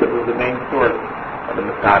 Josephus was the main source of the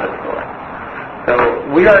Masada story. So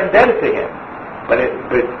we are indebted to him.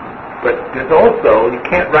 But there's also, you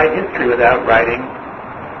can't write history without writing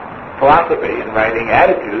philosophy and writing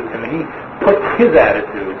attitudes, and he puts his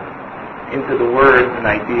attitudes into the words and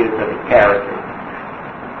ideas of his characters.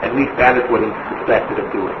 At least that is what he's suspected of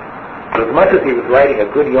doing. So as much as he was writing a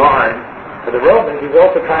good yarn for the Romans, he was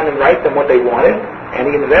also trying to write them what they wanted, and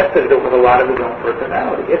he invested it with a lot of his own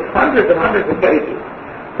personality. It's hundreds and hundreds of pages.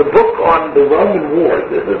 The book on the Roman wars,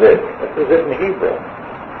 this is it in Hebrew.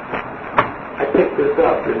 I picked this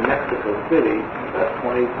up in Mexico City about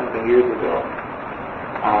 20-something years ago.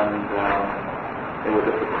 And it was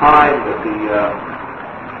at the time that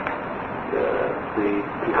the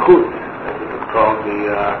Pichut, as it was called,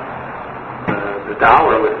 the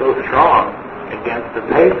dollar was so strong against the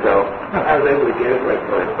peso. I was able to get it right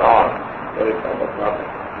for a song. It was almost nothing.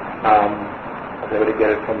 I was able to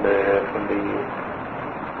get it from the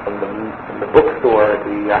bookstore at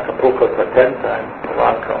the Acapulco Setenta in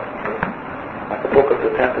Polanco. Acapulco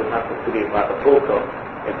Setenta is not the city of Acapulco.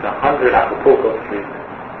 It's 100 Acapulco Street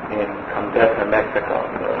in Condesa, Mexico.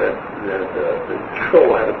 So the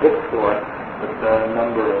show had a bookstore with a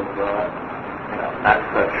number of, not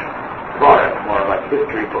such products, more like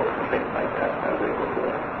history books and things like that. I was able to.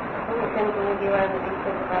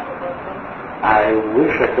 I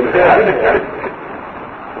wish I could have gotten it. I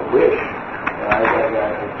wish. I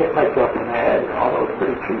hit myself in the head. Although it's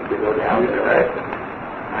pretty cheap to go down there, right?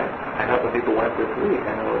 I know some people went this week.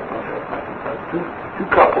 I know two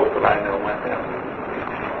couples that I know went down there.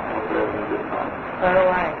 So do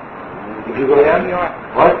I. Did you go down?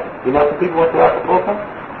 What? You know some people went to Acapulco?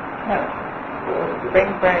 No. Spring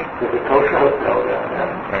break. There's a kosher hotel down there.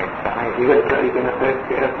 You going to take me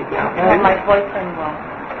down? No, my boyfriend won't.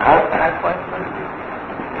 Huh? My boyfriend.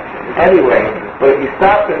 Anyway, but if you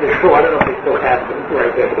stop in the show, I don't know if they still have it, but this is where I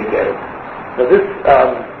was able to get it. So this,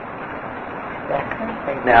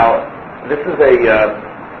 now, this is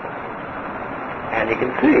and you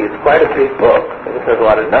can see, it's quite a big book. It has a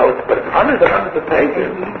lot of notes, but it's hundreds and hundreds of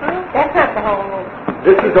pages. That's not the whole.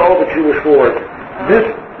 This is all the Jewish wars.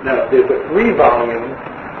 There's a 3 volumes,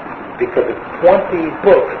 because it's 20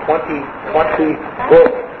 books, 20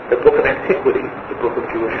 books, the Book of Antiquities, the Book of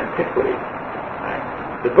Jewish Antiquities.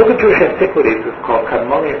 The Book of Jewish Antiquities is called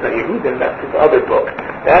Kadmonius HaYehudim. That's his other book.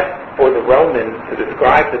 That's for the Romans to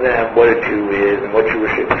describe to them what a Jew is and what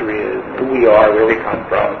Jewish history is, and who we are, where we come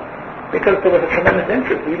from. Because there was a tremendous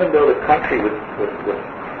interest, even though the country was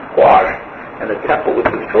squashed and the temple was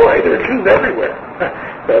destroyed, there were Jews everywhere.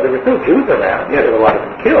 So there were still Jews around. Yeah, there were a lot of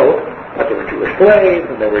them killed, but there were Jewish slaves,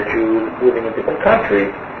 and there were Jews moving in different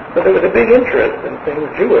countries. So there was a big interest in things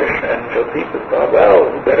Jewish, and Josephus thought,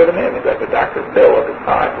 well, who's better than him? He's like the Dr. Phil of his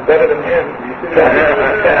time. Who's better than him?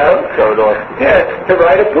 To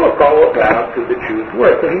write a book all about who the Jews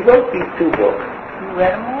were. So he wrote these 2 books. You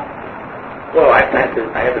read them all? Well, I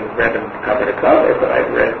haven't read them cover to cover, but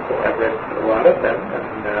I've read a lot of them.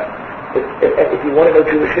 And if you want to know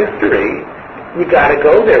Jewish history, you got to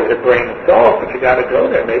go there with a grain of salt, but you got to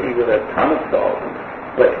go there maybe with a ton of salt.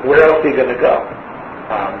 But where else are you going to go?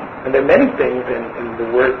 And there are many things in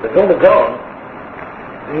the words. The Vilna Gaon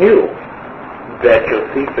knew that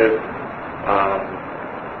Josephus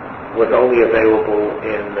was only available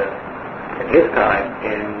in his time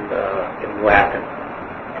in Latin,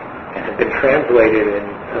 and had been translated in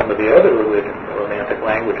some of the other religions, the Romantic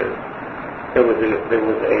languages. There was a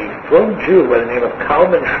strong Jew by the name of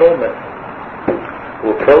Kalman Shulman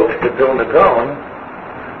who approached the Vilna Gaon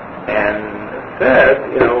and said,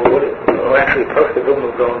 actually approached the Vilna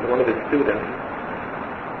Gaon, one of his students,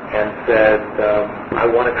 and said, I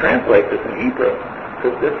want to translate this in Hebrew.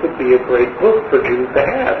 because this would be a great book for Jews to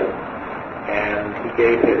have. And he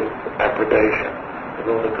gave his approbation. The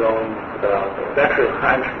Vilna Gaon, it's actually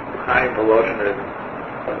Chaim Volozhin, a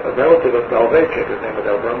relative of Soloveitchik, his name was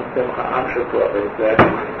Avram Simcha Amshakov, he said,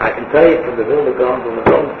 I can tell you from the Vilna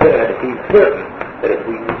Gaon said, he's certain that if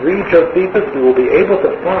we read Josephus, we will be able to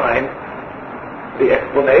find the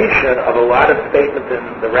explanation of a lot of statements in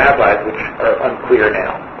the rabbis which are unclear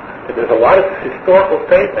now. That there's a lot of historical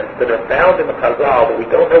statements that are found in the Chazal, but we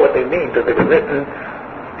don't know what they mean because they were written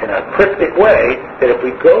in a cryptic way, that if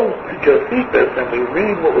we go to Josephus and we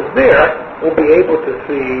read what was there, we'll be able to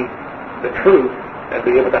see the truth and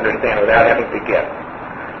be able to understand without having to guess.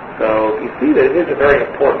 So you see that it is a very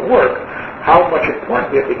important work. How much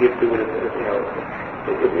importance we have to give to it is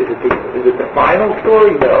it the final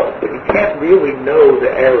story? No. But you can't really know the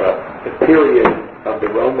era, the period of the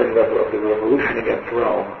revolution against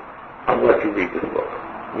Rome, unless you read this book.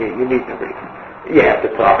 You need to read it. You have to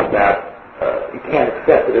talk about, you can't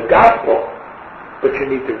accept it as gospel, but you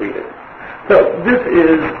need to read it. So this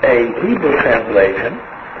is a Hebrew translation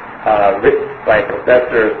written by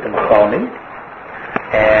Professor Simchoni.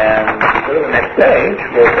 And go to the next page,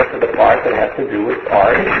 we'll get to the part that has to do with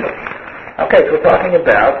our issue. Okay, so we're talking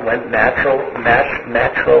about when natural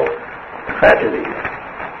tragedies.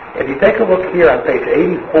 If you take a look here on page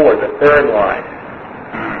 84, the third line,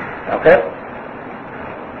 okay?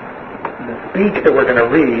 The speech that we're going to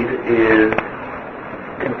read is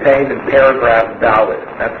contained in paragraph Dalet.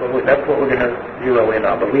 That's what we're going to zero in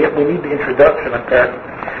on. But we need the introduction on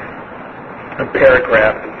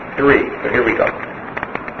paragraph 3. So here we go.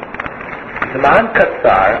 Zman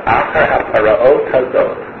katsar achar haparaot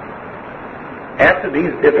hazot. After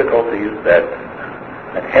these difficulties that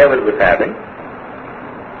Herod was having,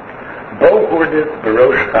 Bo Hordis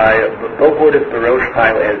Barosh Chai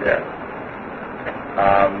Ezer.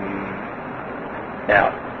 Now,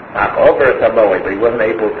 over Samoa, but he wasn't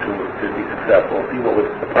able to be successful. We'll see what was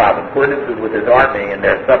the problem. Hordis was with his army, and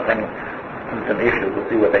they're suffering from some issues. We'll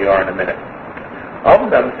see what they are in a minute.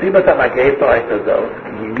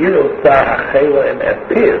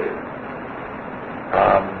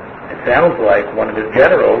 It sounds like one of his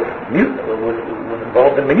generals was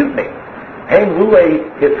involved in mutiny.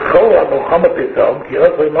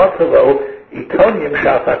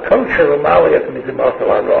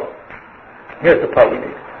 Here's the part we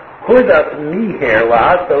need. Hurdas miher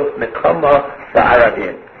la'asos nekama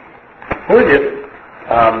ba'arabim. Hurdas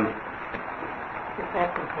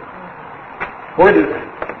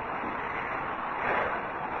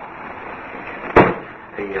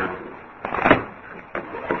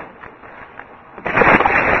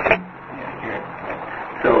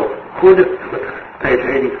Hurdas, page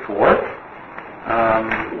 84.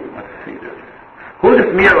 Let's see this. Hurdas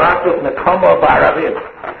mir la'asos nekama ba'arabim.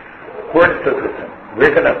 Hurdas says, listen,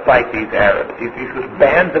 we're going to fight these Arabs. These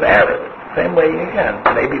bands of Arabs. Same way again.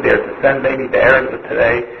 Maybe the Arabs of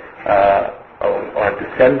today are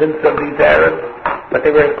descendants of these Arabs, but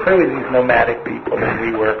they were clearly these nomadic people, and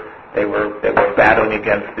they were battling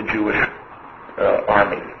against the Jewish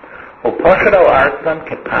armies.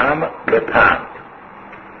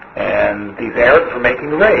 And these Arabs were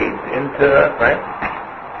making raids into right.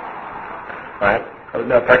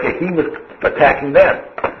 No, he was attacking them.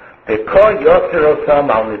 They called Yosser Osam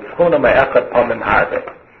al Nitzchuna Me'echad Pomim Harbe.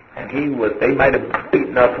 And they might have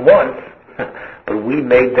beaten us once, but we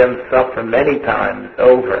made them suffer many times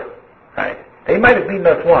over. Right? They might have beaten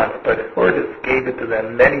us once, but Hordis gave it to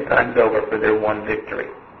them many times over for their one victory.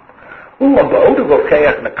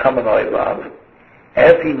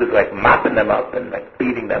 As he was like mopping them up and like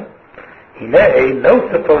beating them,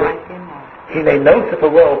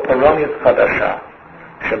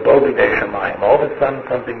 all of a sudden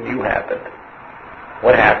something new happened.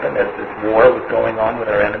 What happened as this war was going on with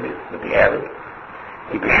our enemies, with the Arabs?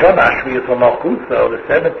 The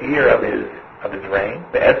 7th year of his reign,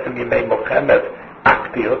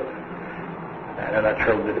 I'm not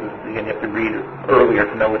sure what it was. You have to read it earlier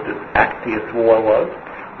to know what this Actius war was.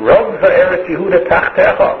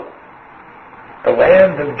 The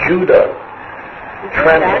land of Judah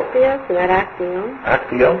trembled. Actius, not Actium.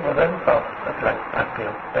 Actium? Oh, that's right.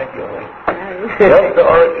 Actium. Thank you, Lee.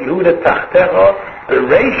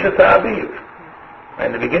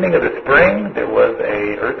 In the beginning of the spring, there was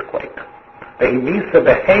an earthquake. Unlike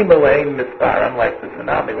the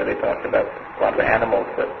tsunami where they talked about a lot of animals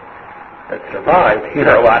that survived, here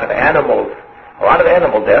are a lot of animal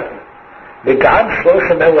deaths. The God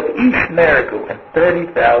Shloshem Ish Neragu, and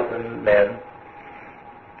 30,000 men,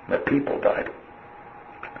 the people died.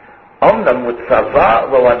 Omnam with Sava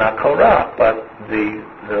Roanakora, but the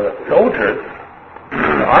soldiers,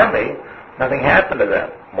 the army, Nothing happened to them.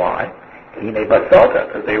 Why? Hine basota,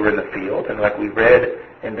 because they were in the field, and like we read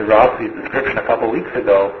in the Rossi's description a couple weeks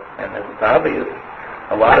ago, and it's obvious,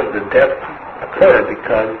 a lot of the deaths occur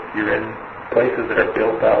because you're in places that are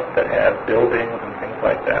built up, that have buildings and things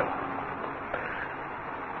like that.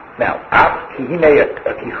 Now,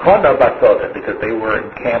 because they were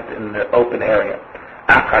encamped in the open area.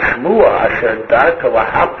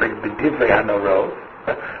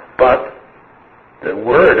 But the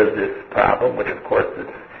word of this problem, which of course is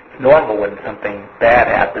normal when something bad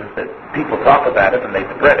happens, that people talk about it and they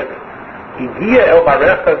spread it.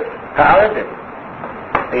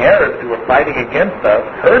 The Arabs who were fighting against us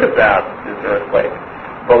heard about this earthquake.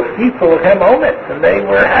 And they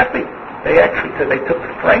were happy. They actually said they took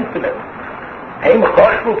strength in it.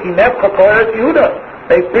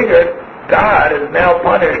 They figured God is now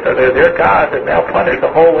punished, or their God has now punished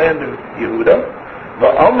the whole land of Yehuda.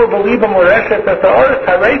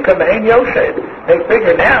 They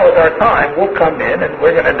figure now is our time. We'll come in and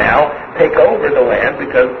we're going to now take over the land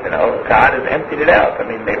because God has emptied it out. I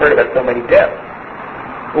mean, they heard about so many deaths.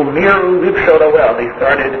 They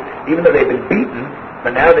started, even though they've been beaten,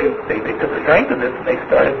 but now they took strength in this and they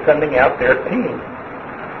started sending out their team,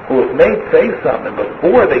 who was made say something.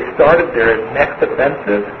 Before they started their next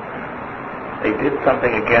offensive, they did something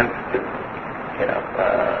against,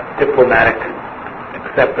 diplomatic,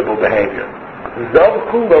 acceptable behavior.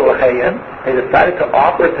 They decided to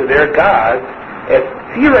offer to their gods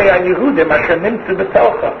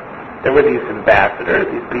there were these ambassadors,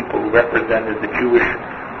 these people who represented the Jewish,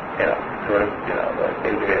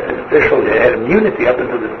 officials. They had immunity up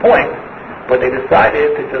until this point, but they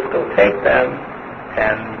decided to just go take them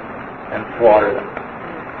and slaughter them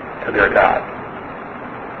to their gods.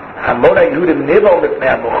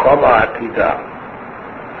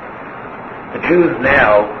 The Jews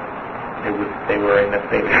now, they were in a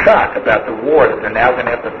state of shock about the war that they're now going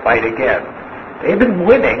to have to fight again. They've been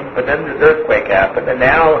winning, but then this earthquake happened, and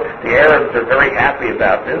now the Arabs are very happy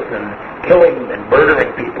about this and killing and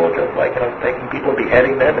murdering people, just like taking people,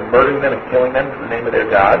 beheading them and murdering them and killing them in the name of their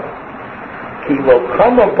God. And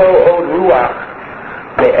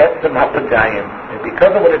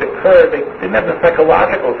because of what had occurred, they didn't have the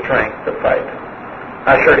psychological strength to fight.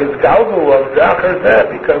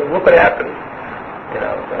 Because look what happened.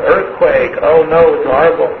 The earthquake, oh no, it's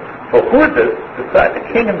horrible. But Hurdas decided, the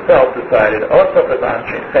king himself decided, he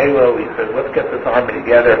says, let's get this army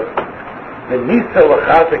together. And he says,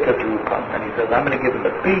 I'm going to give them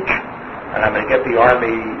a speech, and I'm going to get the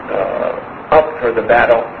army up for the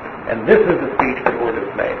battle. And this is the speech that Hurdas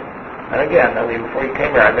made. And again, before you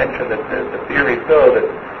came here, I mentioned that the theory is so that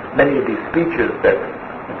many of these speeches,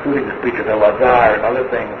 including the speech of Elazar and other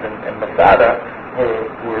things, and Masada,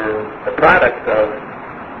 were the product of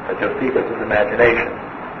Josephus' imagination.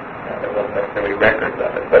 There wasn't necessarily records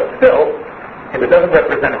of it. But still, if it doesn't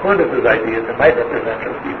represent Hurdas' ideas, it might represent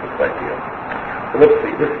Josephus' ideas. So let's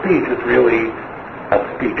see. This speech is really a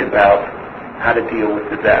speech about how to deal with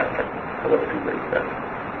disaster. So let's see what he says.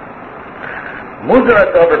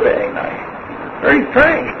 Muzarat over be'enai. It's very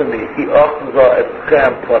strange to me. You're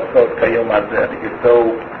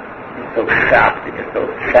so shocked and you're so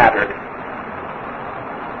shattered.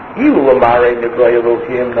 It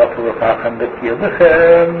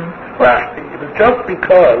was just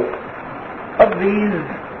because of these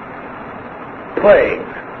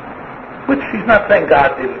plagues, which he's not saying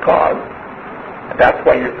God didn't cause, and that's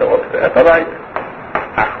why you're so upset. All right.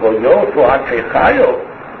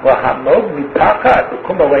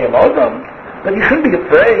 But you shouldn't be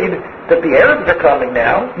afraid that the Arabs are coming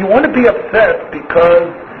now. You want to be upset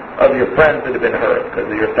because of your friends that have been hurt,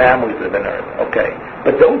 because of your families that have been hurt. Okay.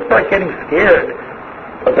 But don't start getting scared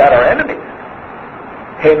about our enemies.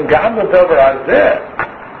 I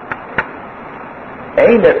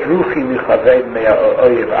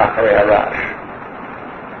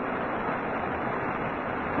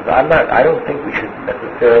don't think we should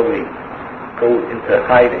necessarily go into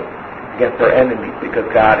hiding against our enemies because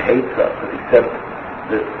God hates us and He sent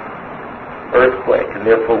this earthquake, and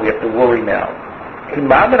therefore we have to worry now.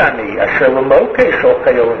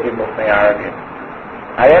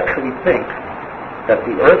 I actually think that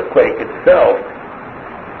the earthquake itself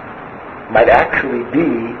might actually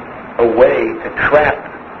be a way to trap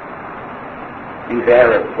these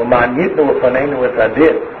Arabs.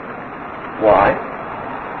 Why?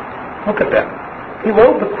 Look at them.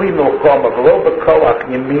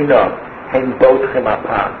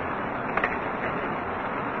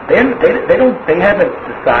 They haven't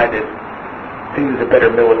decided to use a better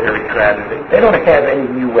military strategy. They don't have any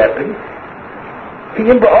new weapons.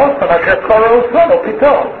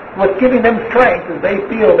 What's giving them strength is they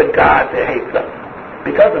feel that God hates them.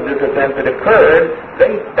 Because of this event that occurred,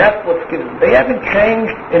 that's what's giving them. They haven't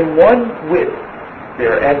changed in one whit.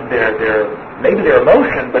 Maybe their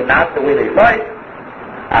emotion, but not the way they fight.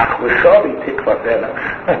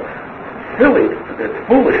 Silly, it's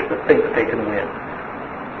foolish to think that they can win.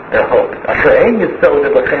 Their hope.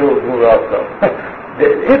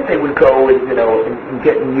 If they would go and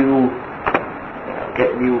get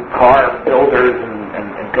new car builders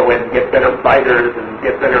and go in and get better fighters and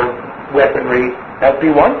get better weaponry, that would be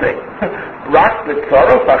one thing.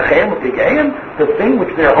 The thing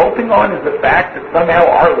which they're hoping on is the fact that somehow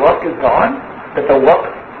our luck is gone, that the luck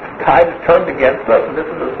tide is turned against us, and this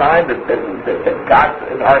is a sign that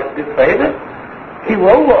God's in our disfavor.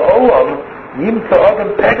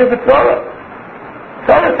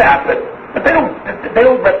 Tzaras happen, but they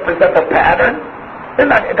don't represent a pattern.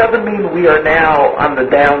 It doesn't mean we are now on the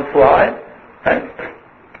downslide. Right?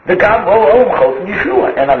 The God and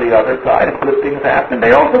Yeshua, and on the other side, if good things happen,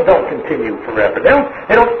 they also don't continue forever. They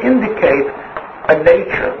don't indicate a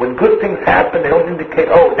nature. When good things happen, they don't indicate,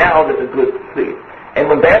 now there's a good seed. And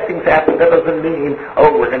when bad things happen, that doesn't mean,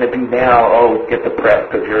 we're going to be now, get depressed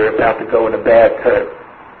because you're about to go in a bad turn.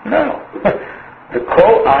 No. The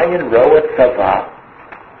Kol Ayin Roet Sava,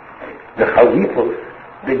 the Chalifus,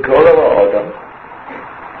 the Gora La'odam,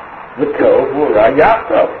 the Tov V'Ra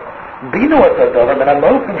Yaakov, Binu Atadavim and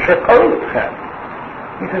Amosim Shekar L'Tchem.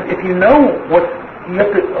 He says, if you know what, you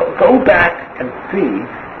have to go back and see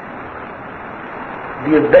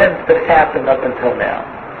the events that happened up until now.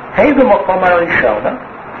 Hey, the Makom HaRishona,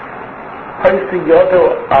 Haysi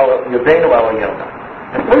Yodeinu Al Yonah.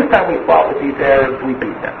 The first time we fought with these Arabs, we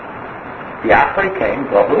beat them. The Achri came,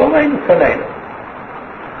 so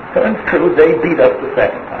it's true, they beat us the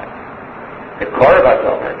second time. The Korban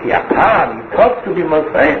over. Yapam, talks to be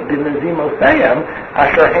Mosayim,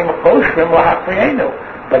 Asher Hem Choshrim L'Hafrienu.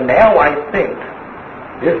 But now I think,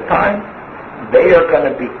 this time, they are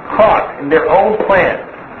going to be caught in their own plans.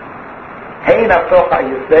 Hey Naftocha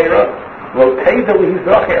Yisera, Roteza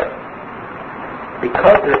Lihizocher.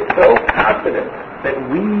 Because they're so confident that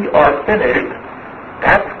we are finished,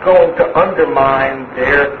 that's going to undermine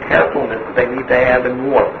their carefulness that they need to have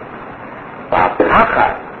in war.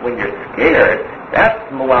 When you're scared,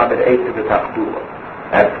 that's Muhammad Eitzah B'Tachbula.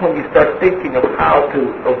 That's when you start thinking of how to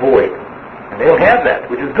avoid. And they don't have that,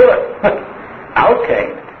 which is good.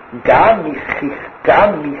 Okay.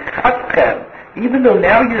 Even though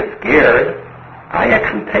now you're scared, I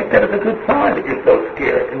actually take that as a good sign that you're so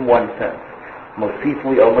scared, in one sense.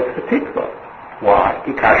 Mosifli Omas Fatikva. Why?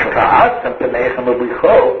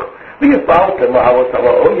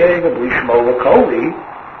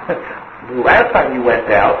 Last time you went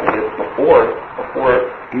out, I guess before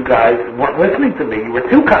you guys weren't listening to me, you were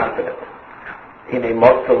too confident. In a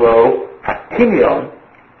Motzalo Atinion,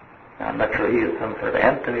 I'm not sure he is some sort of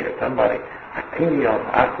Anthony or somebody. Atinion,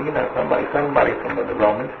 Athena, somebody from the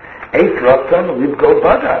Romans. Eisratzon, we'd go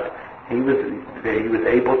Bagat. He was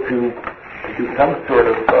able to do some sort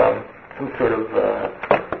of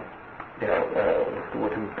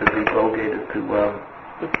to be vocated to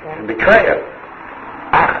betray us.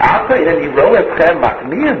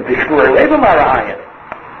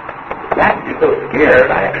 That you're so scared,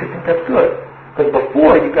 I actually think that's good. Because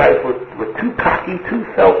before you guys were too cocky, too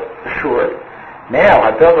self-assured. Now,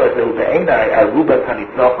 that's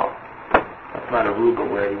not Aruba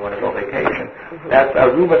where you want to go vacation. That's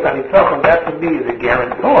Aruba Tanitzachon. That to me is a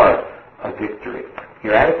guarantor of victory.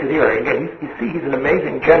 Your attitude here, again, you see he's an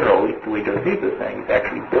amazing general, at least the way Josephus is saying. He's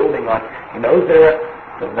actually building on, he knows there.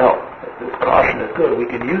 So no, this caution is good. We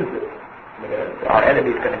can use this. Our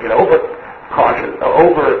enemy's going to get overcautious,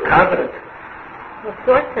 overconfident. Well,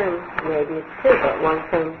 short term maybe it's true, but long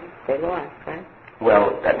term they lost, right?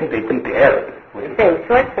 Well, I think they beat the Arabs.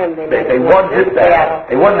 Short term they won this battle.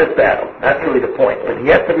 They won this battle. That's really the point. But he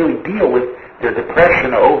has to really deal with their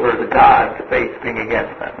depression over the gods facing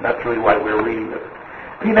against them. That's really why we're reading this.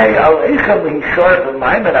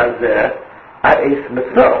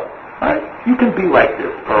 Right? You can be like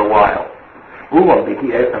this for a while.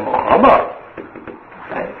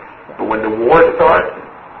 Right? But when the war starts,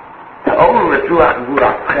 I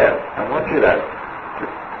want you to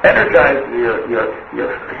energize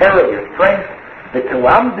your strength.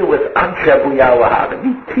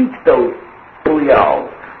 You teach those buyals,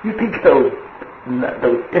 you teach those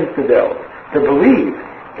infidels to believe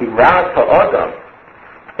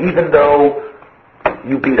even though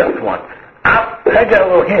you beat us once.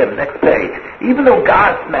 Next page. Even though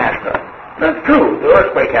God smashed us. That's true. The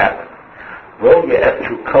earthquake happened.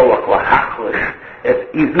 It's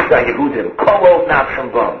Izuta Yehudim, Kolov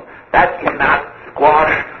Nafsham Bum. That cannot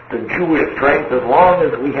squash the Jewish strength as long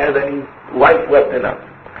as we have any life left in us.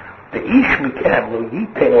 The Ish Mikem Lo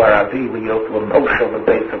Yitin Laravi Liot L'Moshe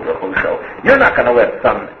L'Beis of Rechusho. You're not going to let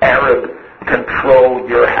some Arab control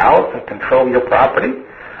your house and control your property.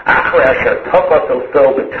 After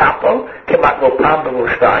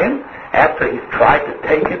he's tried to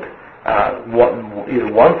take it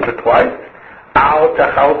either once or twice, now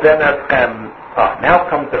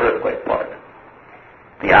comes the earthquake part.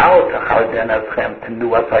 The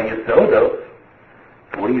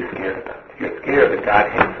what are you scared about? You're scared that God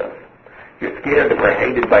hates us. You're scared that we're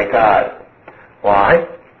hated by God. Why?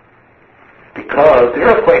 Because the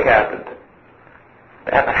earthquake happened.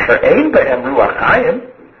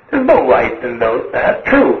 There's no life in those. That's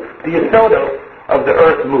true. The Yesodos of the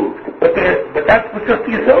earth moved. But that was just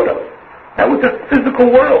the Yesodos. That was just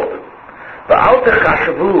physical world. The Alter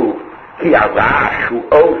Chashavu ki arash hu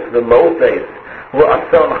os v'moses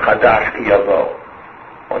v'ason chadash ki yavo.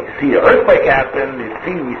 When you see an earthquake happen,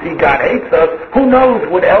 you see God hates us, who knows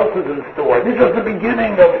what else is in store? This is the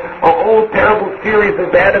beginning of a whole terrible series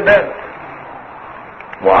of bad events.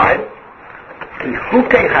 Why? Ki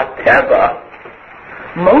chukei hateva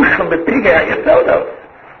Moshe B'tigei Yesodos.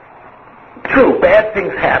 True, bad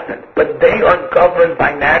things happen, but they are governed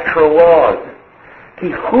by natural laws. Ki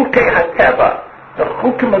chukei hateva, the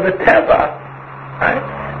chukim of the teva, right?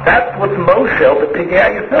 That's what's Moshe B'tigei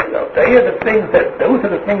Yesodos. Those are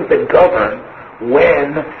the things that govern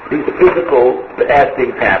when these physical bad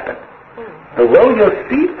things happen. The lo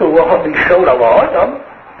yosifu lo hamishol al ha'adam.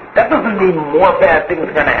 That doesn't mean more bad things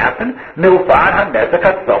are going to happen. Milvad ha-nezek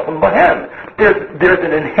ha-tzofim b'hem. There's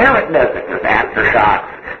an inherent nezek. There's aftershocks.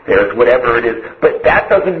 There's whatever it is. But that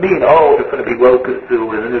doesn't mean, there's going to be locusts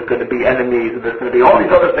and there's going to be enemies and there's going to be all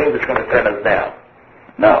these other things that's going to turn us down.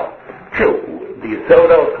 No. True. The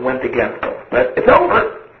Yesodos went against us. But it's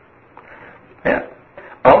over. Yeah.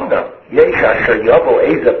 Yesh asher yovo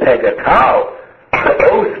eza pegakal.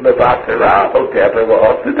 There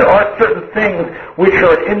are certain things which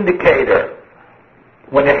are an indicator.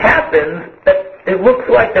 When it happens, that it looks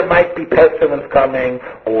like there might be pestilence coming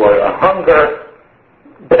or a hunger,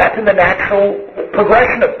 but that's in the natural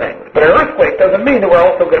progression of things. But an earthquake doesn't mean that we're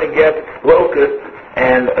also going to get locusts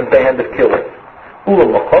and a band of killers.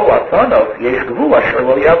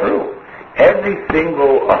 Every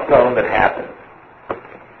single ason that happens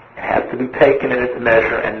has to be taken in its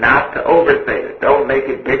measure and not to overstate it. Don't make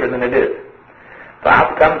it bigger than it is.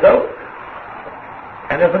 V'af comes out.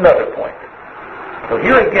 And there's another point. So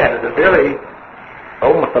here again is a very,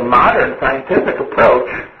 almost a modern scientific approach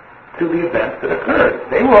to the events that occurred.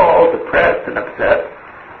 They were all depressed and upset,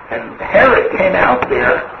 and Herod came out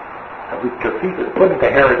there, at least Josephus put into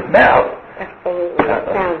Herod's mouth. Absolutely. It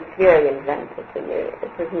sounds very inventive to me.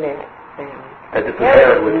 It does not sound. As if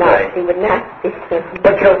Herod would say. He would not speak.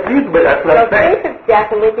 But Josephus, that's what I'm saying. Josephus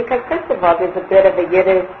definitely, because first of all, there's a bit of a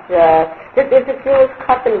Yiddish, there's a Jewish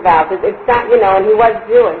cup involved. It's not, and he was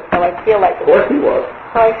Jewish, so I feel like... Of course he was.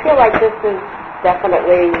 So I feel like this is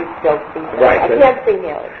definitely Josephus. Right. I can't see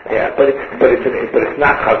Herod. Yeah, but it's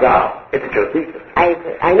not Chazal. It's Josephus. I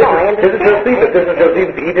agree. I know, I understand. This is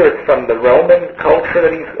Josephus. Either it's from the Roman culture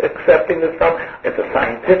that he's accepting this from, it's a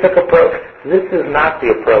scientific approach. This is not the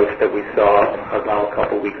approach that we saw in Chazal a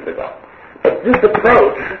couple weeks ago. But this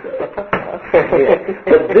approach,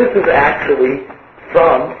 but this was actually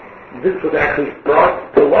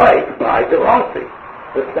brought to life by Derasi,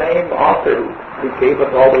 the same author who gave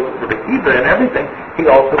us all the Hebrew and everything. He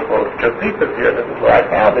also quotes Josephus here. This is where I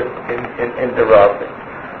found it in Derasi.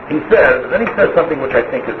 He says something which I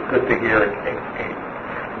think is good to hear.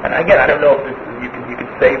 And again, I don't know if you can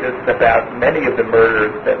say this about many of the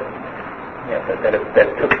murders that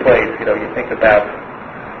took place. You think about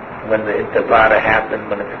when the Intifada happened,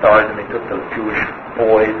 when it started, and they took those Jewish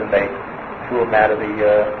boys and they threw them out of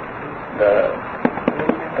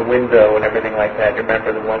the window and everything like that. You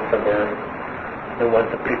remember the ones that were the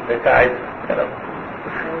guys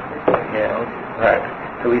right.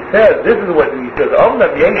 So he says, this is what he says,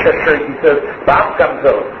 he says, Bab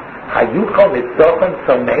Gamzot, Hayuchal Nitzochen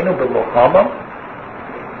Sonenu B'Muhammad,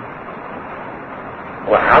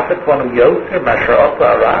 Wahafet Vanu Yosir, Masher Oto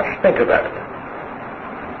Arash. Think about it.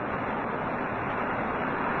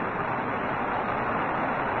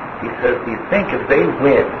 He says, do you think if they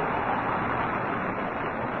win,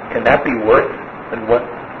 can that be worse than what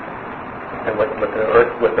the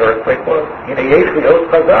earthquake was? Yeshli Oz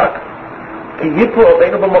Chazak.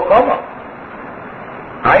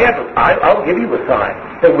 I'll give you a sign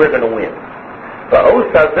that we're going to win.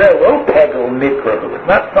 It's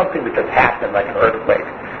not something that just happened like an earthquake.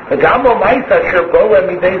 וגם במעשה אשר באו הם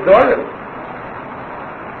מידי זורם.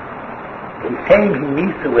 כי הם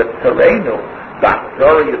הניסו את שרינו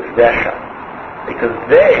באכזריות רשע, because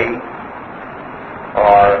they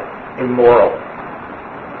are immoral.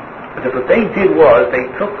 Because what they did was they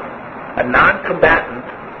took a non-combatant,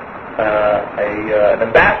 an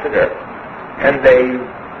ambassador, and they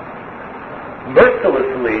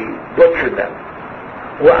mercilessly butchered them.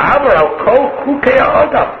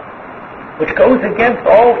 Which goes against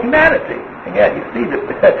all humanity. And yet you see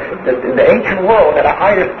that in the ancient world had a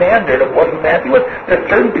higher standard of what humanity was. There are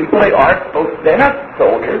certain people they're not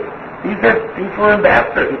soldiers. These were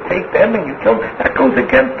ambassadors. You take them and you kill them. That goes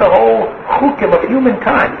against the whole chukim of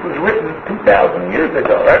humankind. This was written 2,000 years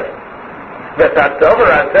ago, right?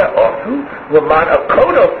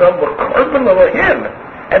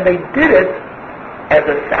 And they did it as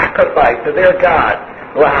a sacrifice to their God,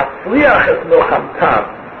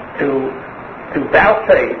 to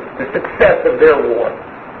vouchsafe the success of their war.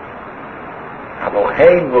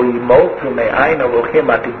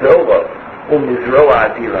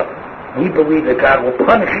 We believe that God will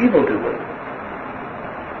punish evildoers.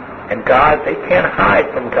 And God, they can't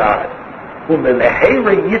hide from God. God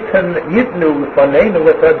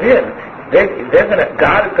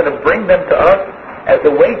is going to bring them to us as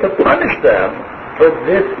a way to punish them for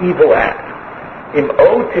this evil act.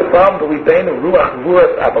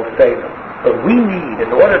 But we need,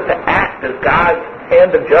 in order to act as God's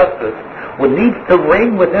hand of justice, what needs to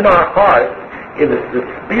ring within our hearts is the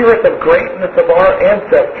spirit of greatness of our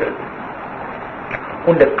ancestors.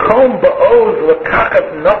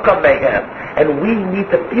 And we need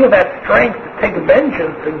to feel that strength to take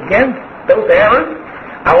vengeance against those errors,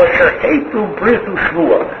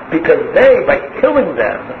 because they, by killing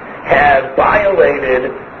them, have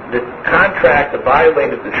violated the contract,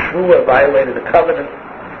 violated the shvua, violated the covenant.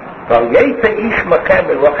 So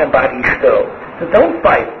don't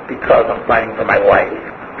fight because I'm fighting for my wife.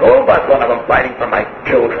 Don't fight when I'm fighting for my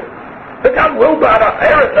children. And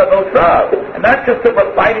not just that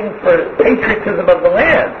we're fighting for patriotism of the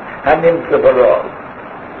land.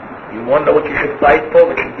 You want to know what you should fight for,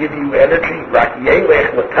 which should give you energy? Fight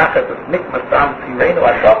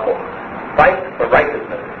for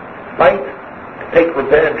righteousness. Fight to take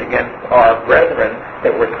revenge against our brethren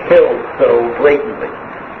that were killed so blatantly.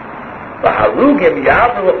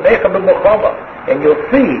 And you'll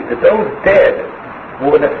see that those dead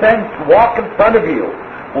will, in a sense, walk in front of you,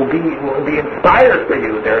 will be inspired for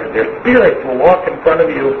you. Their spirits will walk in front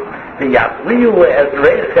of you. And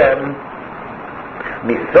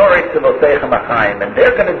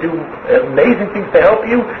they're going to do amazing things to help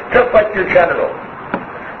you, just like your general.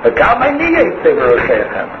 And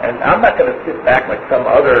I'm not going to sit back like some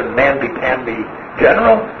other namby-pamby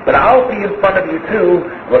general, but I'll be in front of you too, to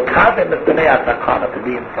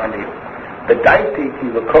be in front of you. The daiti ki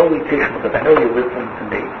l'koli tishma, because I know you listen to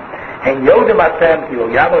me. And Yodim Atem ki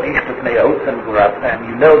l'yamod ish b'fnei ha'otzem g'rasem,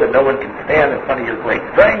 you know that no one can stand in front of your great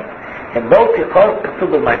strength. And no tichol k'suv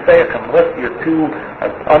b'ma'aseyach, unless you're too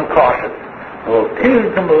uncautious.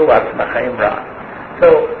 So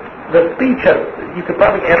the speech you could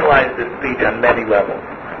probably analyze this speech on many levels.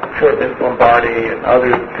 I'm sure Vince Lombardi and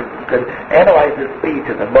others could analyze this speech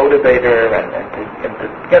as a motivator and to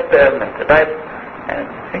get them and to that. And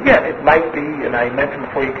again, it might be, and I mentioned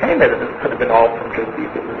before you came in, that this could have been all from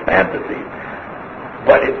Josephus' fantasy.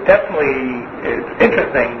 But it's definitely, it's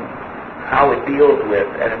interesting how it deals with,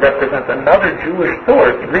 and it represents another Jewish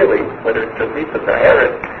source, really, whether it's Josephus or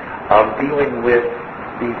Herod, dealing with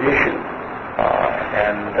these issues.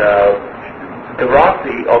 De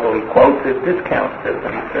Rossi, although he quotes it, discounts this,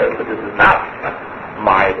 and he says that this is not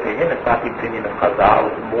my opinion, it's not the opinion of Chazal,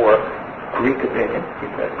 it's a more Greek opinion. He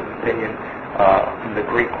says his opinion in the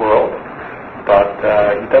Greek world, but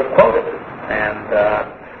he does quote it,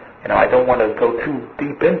 and I don't want to go too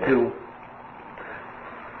deep into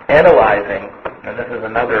analyzing, and this is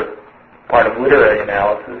another part of literary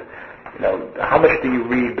analysis. How much do you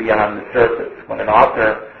read beyond the surface? When an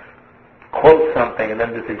author quotes something and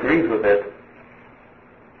then disagrees with it,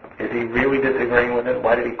 is he really disagreeing with it?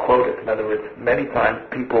 Why did he quote it? In other words, many times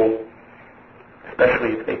people,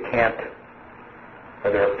 especially if they can't,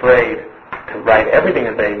 or they're afraid to write everything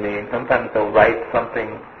that they mean, sometimes they'll write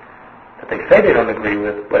something that they say they don't agree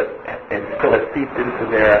with, but it still has seeped into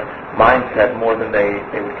their mindset more than they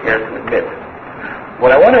would care to admit.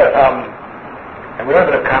 What I want to, and we don't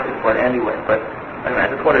have a copy for it anyway, but I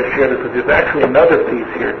just want to share this with you. There's actually another piece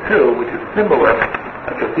here too, which is similar.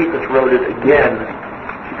 Josephus wrote it again.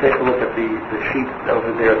 If you take a look at the sheet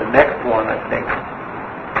over there, the next one, I think,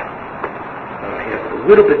 it's a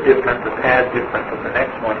little bit different, a tad different from the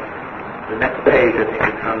next one. The next page, I think,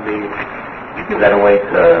 is from the... You give that away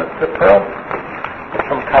to Pearl? It's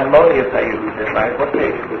from Harmonious Ayudim, right? What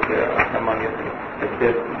page is it here? Harmonious. It's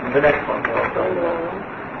the next one. Also.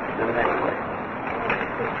 The next one.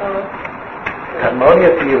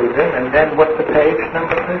 Harmonious Ayudim, and then what's the page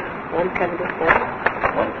number, please? 174.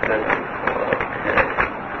 174, okay.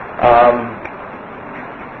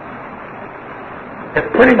 It's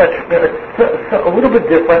pretty much, it's a little bit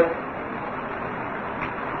different.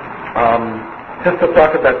 Just to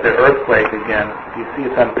talk about the earthquake again, you see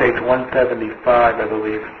it's on page 175, I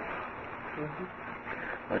believe.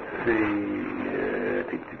 Let's see.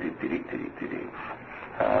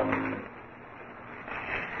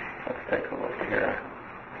 Let's take a look here.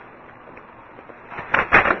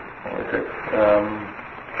 What is it?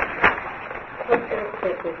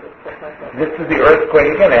 This is the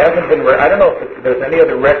earthquake. Again, it hasn't been... I don't know if there's any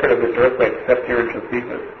other record of this earthquake except here in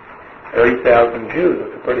Josephus. 30,000 Jews.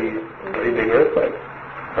 It's a pretty big earthquake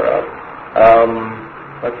for us.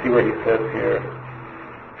 Let's see what he says here.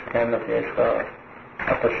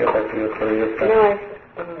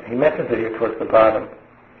 He mentions it here towards the bottom.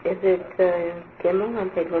 Is it Gimel on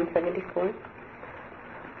page 174?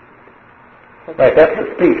 Right, that's the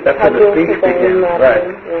speech. That's where the speech begins. Right.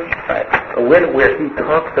 Right. Where he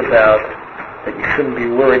talks about that you shouldn't be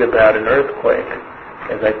worried about an earthquake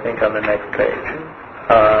is, I think, on the next page.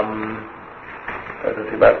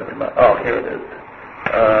 Oh, here it is.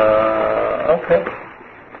 Okay.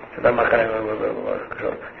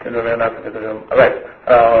 Right.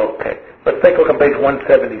 Okay. Let's take a look on page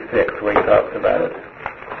 176 where he talks about it.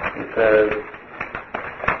 He says,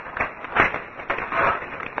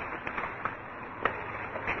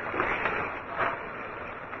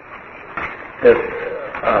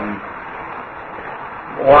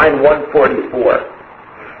 line 144.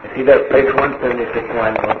 You see that? Page 176,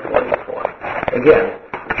 line 144. Again,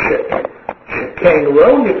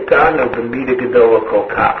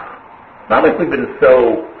 not like we've been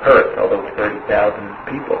so hurt, all those 30,000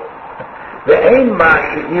 people. The aim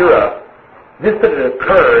ma'ashira, this that it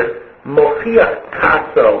occurred, mochiach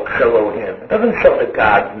kaso shalohim. It doesn't show that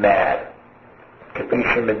God's mad.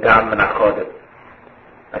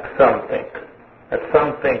 Like some think. That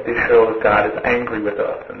some think this shows God is angry with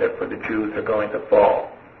us, and therefore the Jews are going to fall.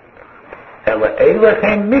 Those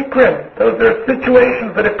are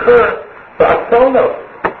situations that occur.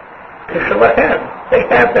 They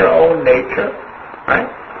have their own nature, right?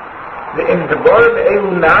 And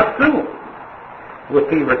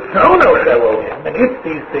if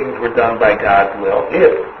these things were done by God's will,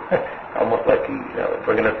 almost like if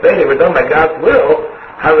we're going to say they were done by God's will,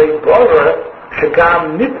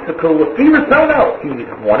 he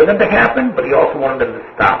wanted them to happen, but he also wanted them to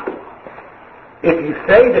stop. If you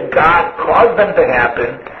say that God caused them to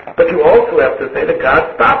happen, but you also have to say that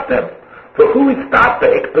God stopped them. So who is stopped?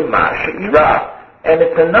 And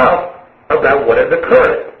it's enough about what has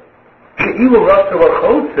occurred. I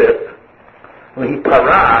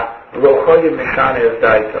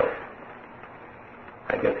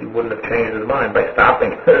guess he wouldn't have changed his mind by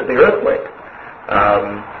stopping the earthquake.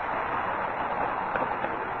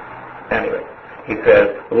 Anyway, he says,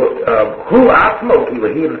 who Asmo,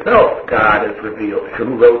 he himself, God has revealed.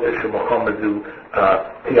 Who wrote the Shemochomazu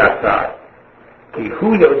Tiasar.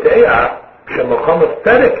 Who Yodea Shemochomaz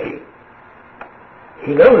Tzedeki.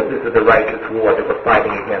 He knows this is a righteous war that we're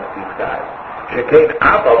fighting against these guys. Shekain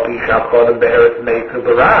Abal Bishal Chodem Be'eretz Meitu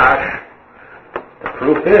Barash. The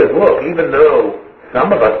proof is, look, even though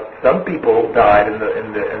some people died in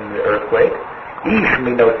the earthquake, Ish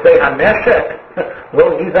Minosei HaNeshek.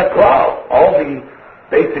 Well, he's at Klal. All the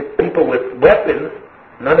basic people with weapons,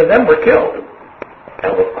 none of them were killed.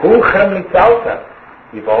 And with Kulchem Nitzalta,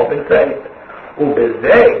 you've all been saved.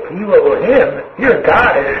 Ubezei Kilu Elohim, here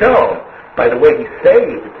God has shown, by the way he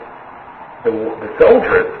saved the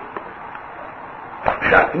soldiers,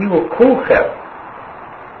 Shafiu Kulchem,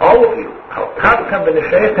 all of you, Halkatchem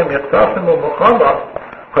B'Neshechem Yatzafim U'Muchama,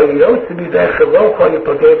 Hayotzi B'Zeh Shelo Kol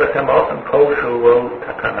Yipogei B'Chem Ochem Kol Shelo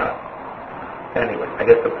Takana. Anyway, I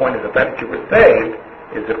guess the point is the fact that you were saved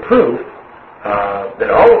is a proof that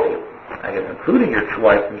all of you, I guess including your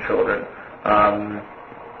wife and children,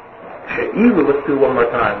 She'ilu, let's do one more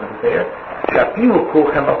time. Let me say it. Shafiu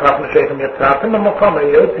Kulchem Al-Taf Neshechem Yatzafim U'Muchama,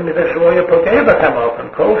 Hayotzi B'Zeh Shelo Yipogei B'Chem Ochem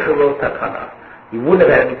Kol Shelo Takana. You wouldn't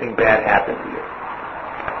have had anything bad happen to you.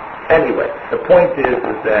 Anyway, the point is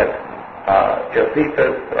that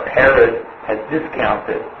Josephus or Herod has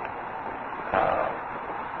discounted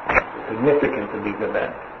the significance of these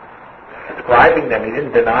events. Describing them, he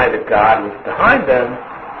didn't deny that God was behind them,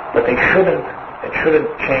 but it shouldn't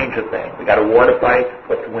change a thing. We got a war to fight,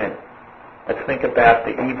 let's win. Let's think about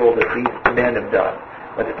the evil that these men have done.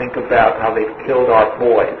 Let's think about how they've killed our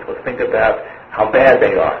boys. Let's think about how bad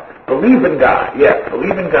they are. Believe in God, yes,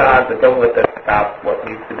 believe in God, but don't let that stop what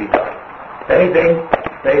needs to be done. If anything,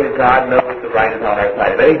 say that God knows the right is on our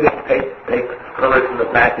side. If anything, take courage from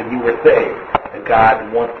the fact that you were saved, that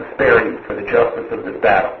God wants to spare you for the justice of this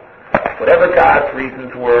battle. Whatever God's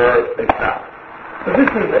reasons were, they stopped. So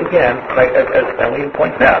this is, again, like as Eileen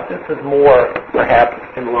points out, this is more perhaps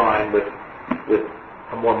in line with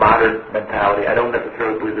a more modern mentality. I don't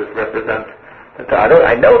necessarily believe this represents the Tao.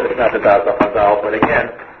 I know it's not the Tao of Chazal, but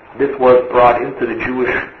again, this was brought into this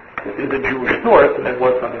is a Jewish source, and it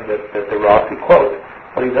was something that the Rossi quotes.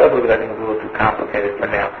 What he does with it, I think, is a little too complicated for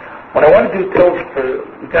now. What I want to do,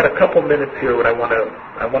 we've got a couple minutes here. What I want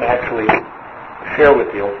to actually share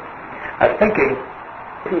with you. I was thinking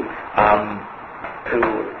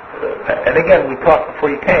and again, we talked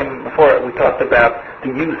before we talked about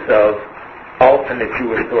the use of alternate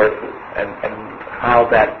Jewish sources and how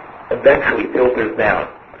that eventually filters down.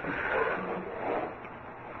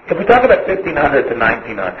 If we talk about 1500 to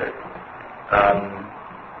 1900,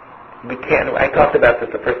 I talked about this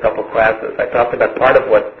the first couple of classes. I talked about part of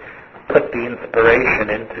what put the inspiration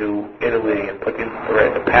into Italy and put the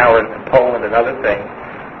power in Poland and other things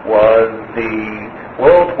was the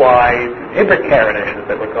worldwide Iberkaranishes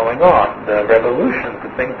that were going on, the revolutions, the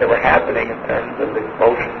things that were happening in terms of the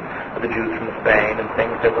expulsion of the Jews from Spain and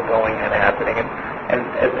things that were going and happening. And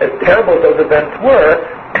as terrible as those events were,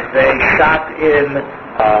 they shot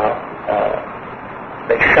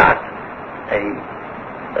a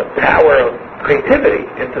power of creativity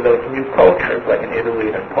into those new cultures, like in Italy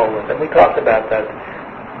and in Poland. And we talked about that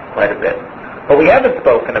quite a bit. But we haven't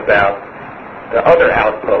spoken about the other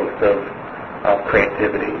outposts of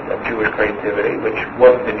creativity, of Jewish creativity, which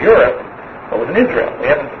wasn't in Europe, but was in Israel. We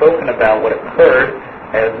haven't spoken about what occurred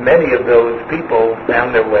as many of those people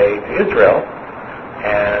found their way to Israel,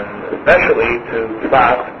 and especially to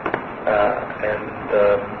Tzfat,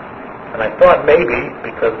 and I thought maybe,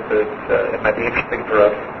 because it might be interesting for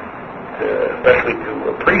us, especially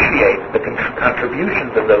to appreciate the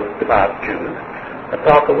contributions of those Tzfat Jews, I'll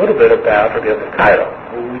talk a little bit about Rabbi Yosef Karo.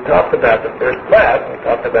 We talked about the first class, we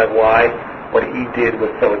talked about why what he did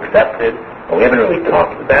was so accepted, but we haven't really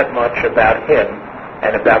talked that much about him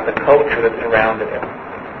and about the culture that surrounded him.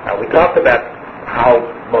 We talked about how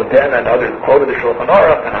Modena and others quoted the Shulchan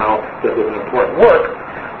Aruch and how this was an important work,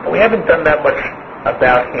 but we haven't done that much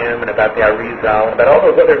about him and about the Arizal and about all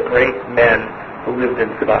those other great men who lived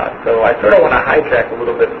in Tzfat. So I sort of want to hijack a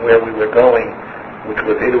little bit where we were going, which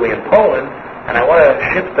was Italy and Poland, and I want to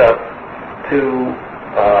shift up to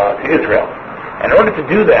Israel. In order to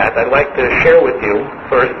do that, I'd like to share with you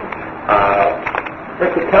first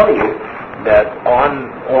to tell you that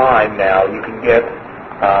online now you can get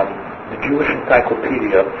the Jewish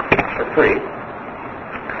Encyclopedia for free.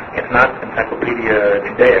 It's not Encyclopedia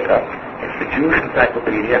Judaica. It's the Jewish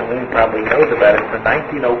Encyclopedia, and Lynn probably knows about it. It's a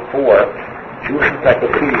 1904 Jewish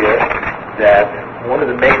Encyclopedia that one of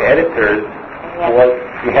the main editors was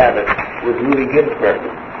Louis Ginsburg.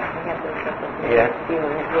 Yeah.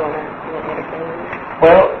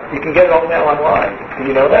 Well, you can get it all now online. Do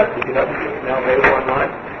you know that? Did you know that it's now available online?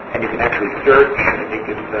 And you can actually search, and you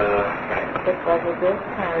can... This was a good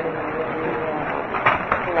time when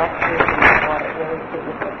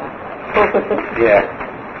Yeah.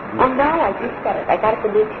 Oh no, I just got it. I got it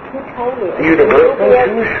from the Newtonian. Universal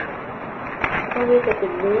Jewish? I was at the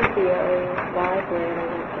Newtonian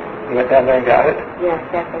Library. You went down there and got it? Yes,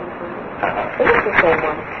 definitely. It was the same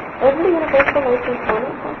one. Wasn't the Universal 1920?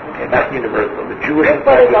 Yeah, not Universal, the Jewish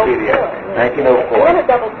Encyclopedia, 1904. I'm going to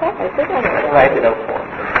double check. I think I know that. 1904.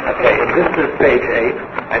 Okay, and this is page 8.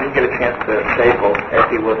 I didn't get a chance to staple.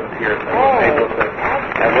 Effie wasn't here, so I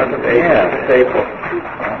wasn't able to staple.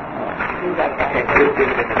 And 15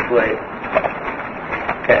 minutes late.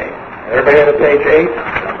 Okay, everybody have a page 8?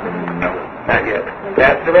 No. Not yet.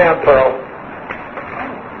 Pass it around, Pearl.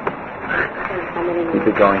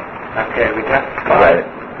 Keep it going. Okay, we got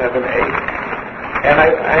 5. 7, 8. And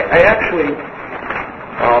I actually,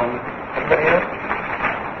 anybody else?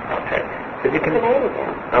 Okay. If you can,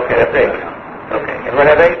 okay, that's 8. Okay, everyone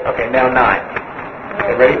have 8? Okay, now 9.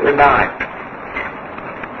 Okay, ready for 9.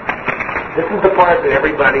 This is the part that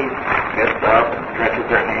everybody gets up and stretches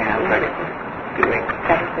their hands. Doing.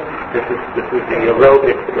 This is the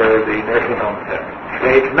aerobics for the nursing home center.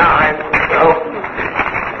 Page 9. So,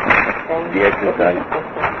 the exercise.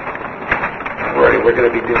 We're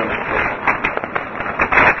going to be doing this.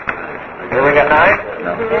 Everybody got 9?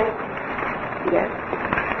 No. Yes.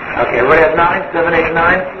 Okay, everybody have 9? 7, 8, 9?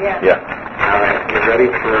 Yeah. Yeah. All right, get ready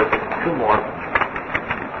for 2 more.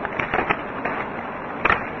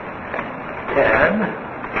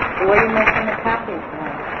 Where are you making the copies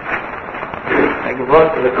now? I can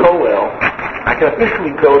run to the Colwell. I can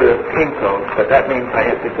officially go to Kinko's, but that means I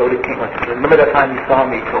have to go to Kinko's. Remember that time you saw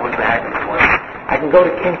me going back and forth? I can go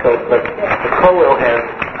to Kinko's, but the Colwell has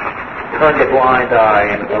turned a blind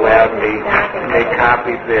eye and allowed me to make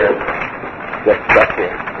copies there. Just stuck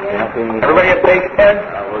here. Yeah. Everybody at page 10?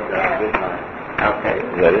 Okay.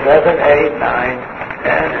 7, 8, 9,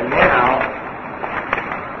 10, and now...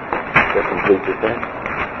 That completes it then?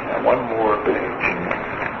 One more page.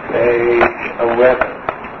 Page 11.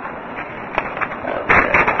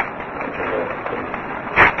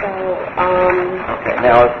 So, Okay,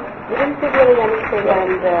 now... you didn't do really anything on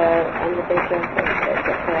the basic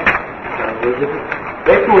certificate,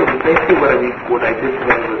 Basically what I did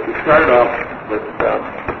today was we started off with the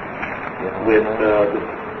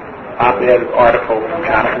op-ed article from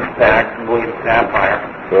Jonathan Sachs and William Sapphire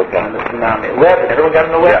on the tsunami. 11. Everyone got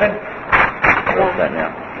an 11? What's that now?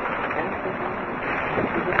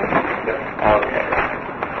 Okay.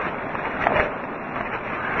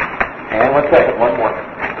 And 1 second, one more.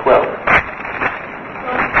 12.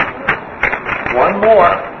 One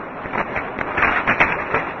more.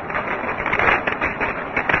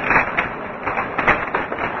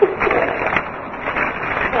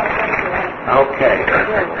 Okay.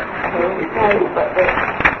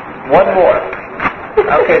 One more.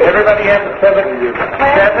 Okay, everybody has a 7 to 12.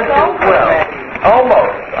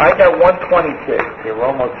 Almost. I got 126. Here, we're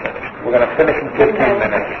almost finished. We're going to finish in 15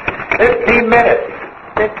 minutes. 15 minutes.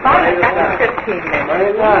 That's fine. That's 15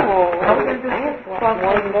 minutes.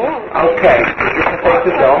 Okay. You can take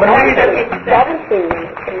this home and read it. 7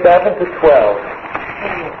 to 12.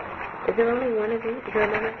 Is there only one of these? Is there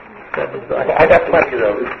another? I got plenty of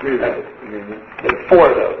those. There's 4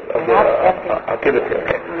 of those. I'll give it to you.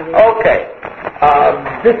 Okay.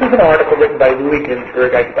 This is an article written by Louis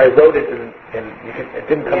Ginsberg. I wrote it it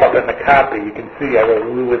didn't come up in the copy. You can see I wrote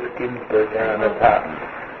Louis Ginsberg down on the top.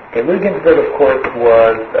 Okay, Louis Ginsberg, of course,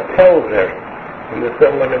 was a Pelzer. He was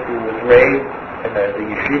someone who was raised in the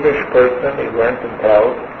yeshivish person. He learned in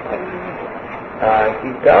Pelz.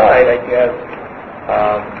 He died, I guess,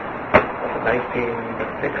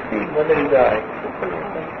 1960. When did he die?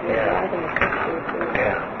 Yeah.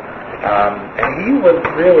 And he was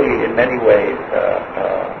really, in many ways,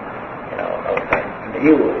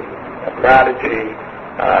 he was a prodigy.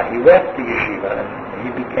 He left the yeshiva and he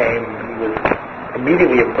was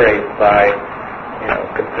immediately embraced by,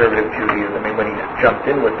 conservative Judaism. I mean, when he jumped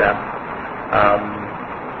in with them,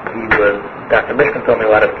 Dr. Mishkin told me a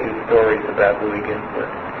lot of cute stories about Louis Ginsberg.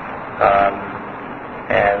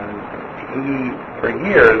 And he, for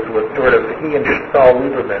years, was he and Shaul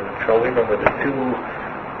Lieberman were the two,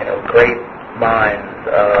 great minds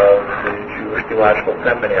of the Jewish Theological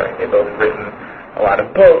Seminary. They both written a lot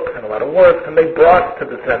of books and a lot of works, and they brought to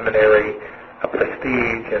the seminary a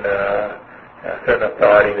prestige and a certain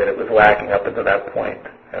authority that it was lacking up until that point,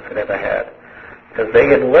 as it ever had. Because they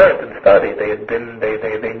had learned and studied,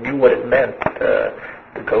 they knew what it meant to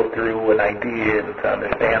go through an idea and to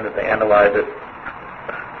understand it, to analyze it.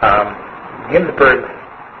 Ginsberg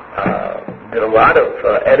did a lot of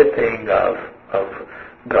editing of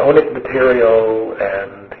Gaonic material,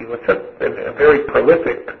 and he was a very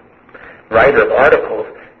prolific writer of articles.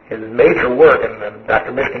 His major work, and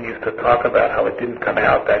Dr. Mishkin used to talk about how it didn't come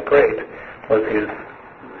out that great, was his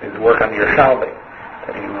work on the Yerushalmi.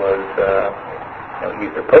 That he was,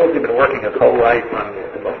 he's supposedly been working his whole life on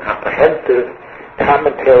the most comprehensive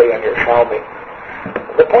commentary on Yerushalmi.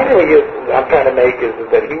 The point I'm trying to make is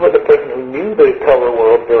that he was a person who knew the Torah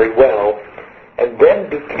world very well, and then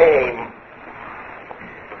became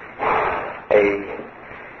a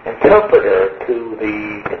interpreter to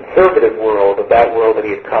the conservative world of that world that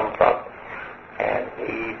he had come from. And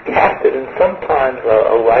he casted in sometimes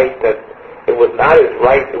a light that it was not as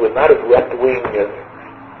left-wing as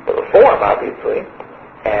the Reform, obviously,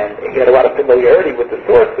 and he had a lot of familiarity with the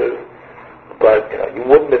sources, but you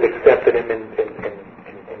wouldn't have accepted him in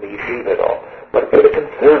the yeshiva at all. But for the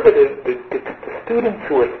conservative, the students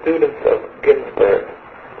who are students of Ginsberg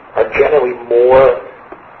are generally more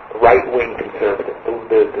right-wing conservatives.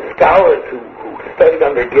 The scholars who studied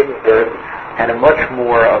under Ginsberg had a much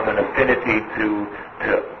more of an affinity to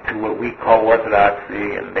what we call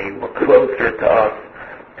orthodoxy, and they were closer to us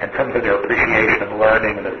in terms of their appreciation of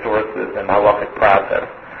learning and the sources and halachic process.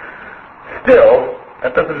 Still,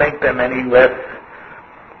 that doesn't make them any less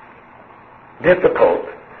difficult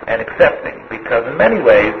and accepting, because in many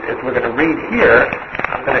ways, as we're going to read here,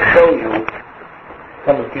 I'm going to show you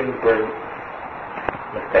some of Ginsberg's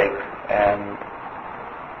mistakes. And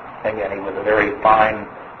again, he was a very fine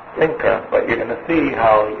thinker, but you're going to see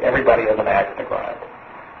how everybody has an axe to grind.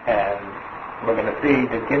 And we're going to see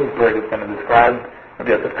that Ginsburg is going to describe Rabbi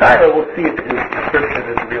Yosef Karo. We'll see if his description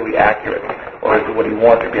is really accurate, or is it what he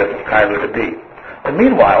wants Rabbi Yosef Karo to be. But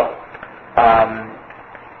meanwhile,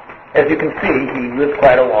 as you can see, he lived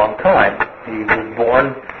quite a long time. He was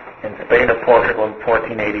born in Spain or Portugal in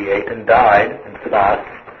 1488 and died in Sfat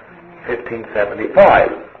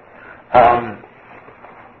 1575.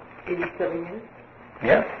 87 years?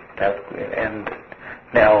 Yes, that's good. And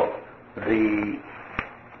now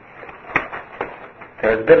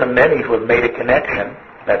there's been many who have made a connection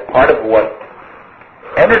that part of what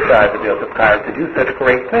energized Yosef Karo to do such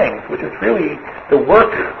great things, which is really the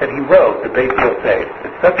work that he wrote, the Beit Yosef.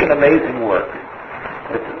 It's such an amazing work.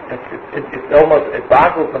 It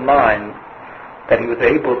boggles the mind that he was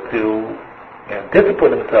able to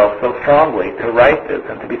discipline himself so strongly to write this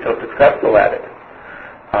and to be so successful at it.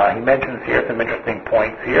 He mentions here some interesting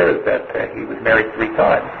points here, is that he was married 3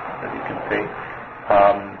 times, as you can see.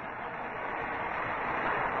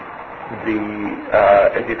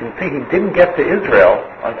 As you can see, he didn't get to Israel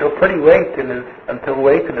until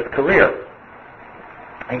late in his career.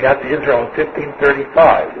 He got to Israel in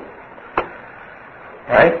 1535,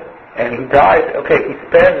 right? And he died. Okay, he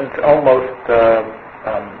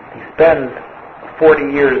spends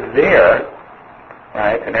 40 years there,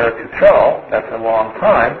 right? In Eretz Yisrael, that's a long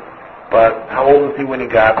time. But how old was he when he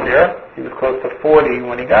got there? He was close to 40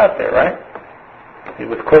 when he got there, right? He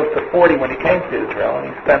was close to 40 when he came to Israel, and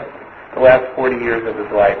he spent the last 40 years of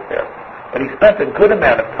his life there. But he spent a good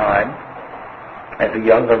amount of time as a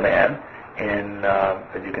younger man in,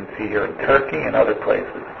 as you can see here, in Turkey and other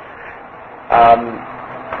places.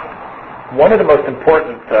 One of the most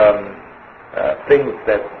important things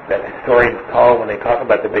that historians call when they talk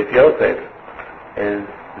about the Beit Yosef is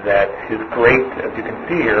that his great, as you can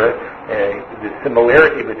see here, the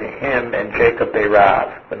similarity between him and Jacob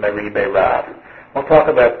Beirav, the Meri Beirav. We'll talk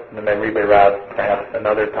about the Meri Beirav perhaps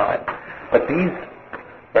another time. But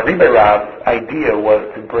Meri Beirav's idea was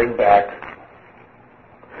to bring back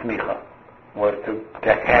smicha, was to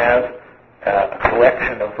have a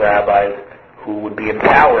collection of rabbis who would be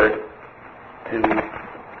empowered to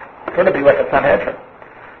sort of be like a Sanhedrin.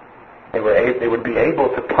 They would be able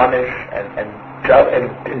to punish and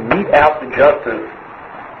mete out the justice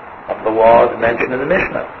of the laws mentioned in the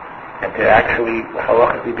Mishnah, and to actually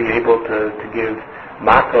halachically be able to give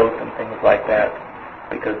makos and things like that,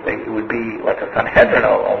 because it would be like a Sanhedrin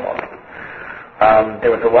almost.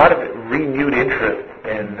 There was a lot of renewed interest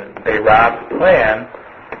in Beirav's plan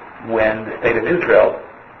when the state of Israel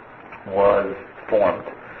was formed,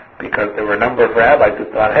 because there were a number of rabbis who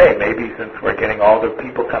thought, hey, maybe since we're getting all the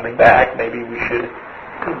people coming back, maybe we should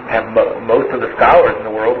have most of the scholars in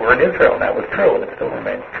the world were in Israel, and that was true, and it still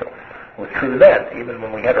remains true. It was true then, even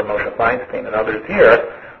when we had our Moshe Feinstein and others here.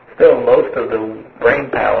 Still, most of the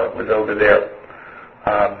brain power was over there.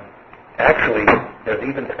 Actually, there's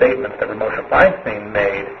even statements that Moshe Feinstein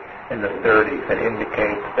made in the 30s that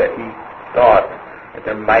indicates that he thought that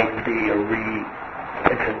there might be a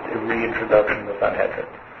reintroduction of the Sanhedrin.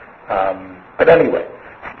 But anyway,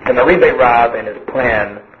 the Meri Beirav and his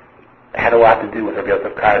plan had a lot to do with Rabbi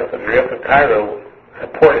Yosef Karo. So Rabbi Yosef Karo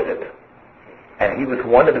supported it. And he was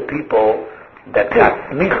one of the people that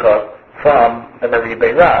got smicha from the Meri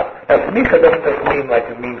Beirav. Now, smicha doesn't just mean like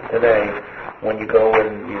it means today when you go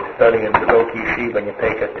and you study in the Goki Yeshiva and you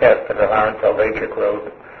take a test at the Aaron Salvation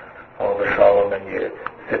Road over Shalom, and you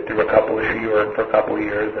sit through a couple of shiurim for a couple of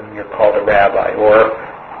years and you're called a rabbi, or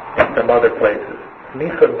in some other places.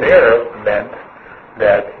 Smicha there meant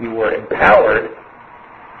that you were empowered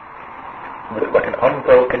with like an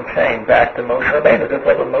unbroken chain back to Moshe Rabbeinu, just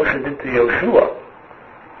like what Moshe did to Yoshua.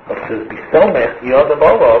 It says, B'somech Yodam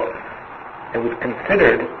Olav, it was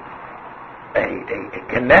considered a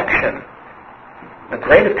connection, the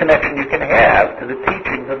greatest connection you can have to the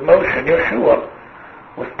teachings of Moshe and Yoshua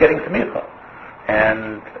was getting smicha.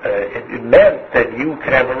 And it meant that you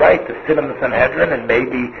could have a right to sit in the Sanhedrin and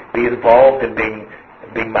maybe be involved in being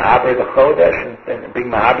Mahaber the Chodesh and being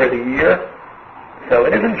Mahaber the year. So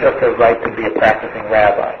it isn't just a right to be a practicing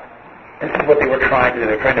rabbi. This is what they were trying to do.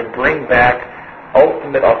 They're trying to bring back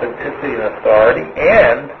ultimate authenticity and authority,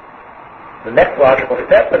 and the next logical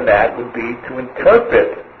step in that would be to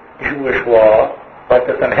interpret Jewish law like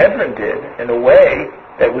the Sanhedrin did in a way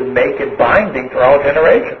that would make it binding for all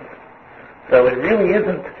generations. So it really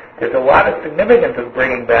isn't, there's a lot of significance of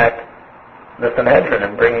bringing back the Sanhedrin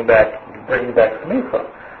and bringing back Smicha.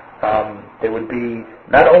 There would be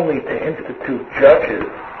not only to institute judges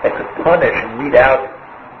that could punish and mete out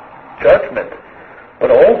judgment, but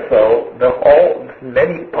also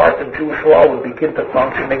many parts of Jewish law would begin to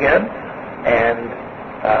function again, and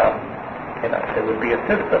there would be a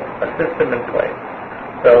system in place.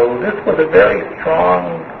 So this was a very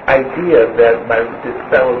strong idea that this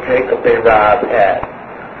fellow Jacob A. Raab had.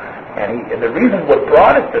 And the reason what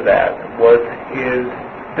brought it to that was his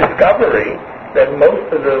discovery that most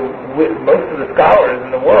of the scholars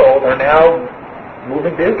in the world are now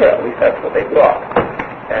moving to Israel. At least that's what they thought.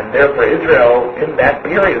 And therefore Israel, in that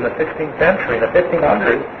period, in the 16th century, in the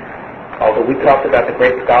 1500s, although we talked about the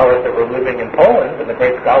great scholars that were living in Poland and the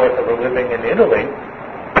great scholars that were living in Italy,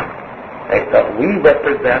 they thought we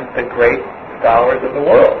represent the great scholars of the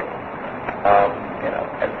world.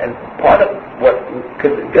 And part of what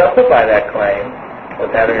could justify that claim was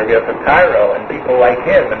having a Yosef Cairo and people like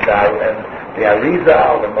him and the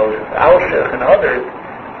Arizal and Moses Alshich and others,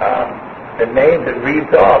 the names that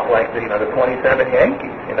reads off like the 27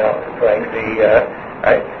 Yankees, it's like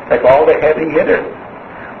right, like all the heavy hitters.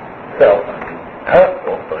 So,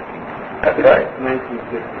 that's right.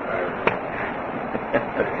 1960 Pirates.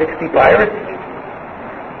 The 60 Pirates?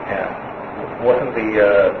 Yeah. Wasn't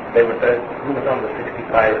who was on the 60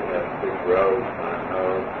 Pirates? Big Rose,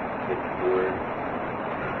 Big Stewart.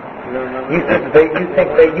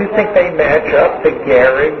 You think they match up to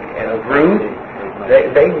Gehrig and Ruth?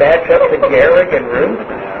 They match up to Gehrig and Ruth?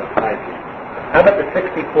 How about the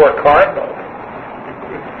 64 Cardinals?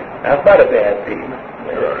 That's not a bad team.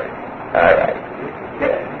 All right.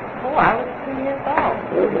 Yeah. Oh, I was 2 years old.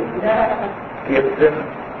 Gibson.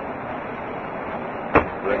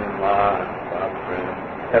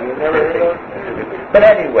 Have you never heard of? But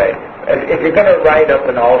anyway, if you're going to write up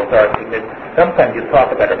an all-star team, sometimes you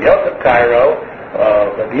talk about Yosef Cairo,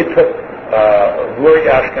 Yitzhak Ruri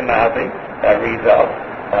Ashkenazi, Rizal,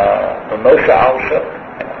 Moshe Alshich.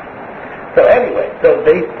 So anyway, so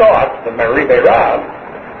they thought, the Mari Raab,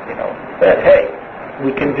 said, hey,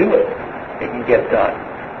 we can do it. It can get done.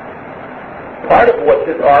 Part of what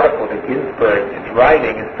this article that Ginsburg is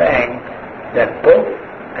writing is saying that both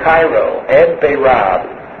Cairo and Raab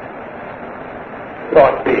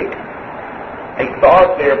thought big. They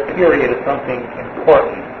thought their period of something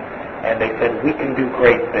important, and they said, we can do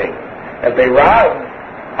great things. And Raab's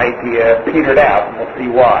idea petered out, and we'll see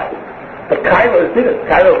why. But Cairo's didn't.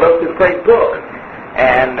 Cairo wrote this great book,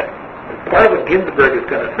 and part of what Ginsburg is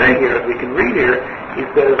going to say here, as we can read here, he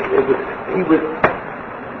says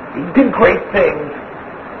he did great things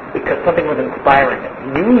because something was inspiring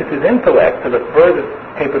him. He used his intellect to the furthest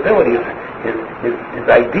capabilities, his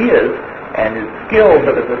ideas, and his skills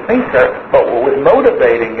as a thinker, but what was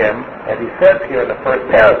motivating him, as he says here in the first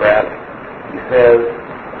paragraph, he says,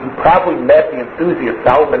 he probably met the enthusiast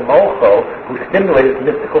Solomon Mocho, who stimulated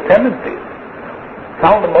his mystical tendencies.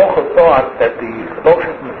 Solomon Mocho thought that the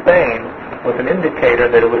expulsion from Spain was an indicator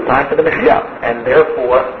that it was time for the Mashiach, and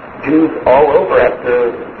therefore Jews all over have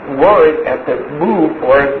to move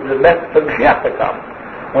for the message of the Mashiach to come.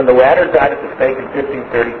 When the latter died at the stake in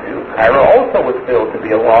 1532, Cairo also was filled to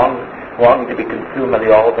be longing to be consumed on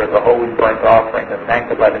the altar as a holy burnt offering to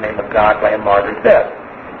sanctify the name of God by a martyr's death.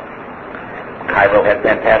 Cairo had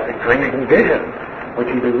fantastic dreams and visions, which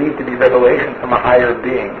he believed to be revelations from a higher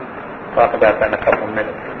being. We'll talk about that in a couple of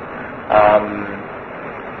minutes.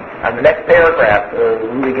 On the next paragraph,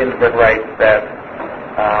 Rudi Ginsburg writes that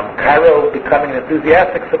Cairo becoming an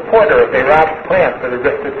enthusiastic supporter of Raab's plan for the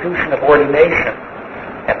restitution of ordination.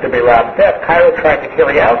 After Raab's death, Cairo tried to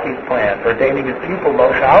carry out these plans, ordaining his pupil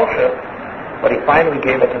Moshe Alshich, but he finally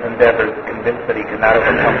gave up his endeavors, convinced that he could not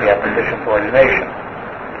overcome the opposition to ordination.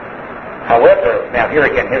 However, now here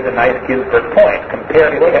again, here's a nice Ginsburg point.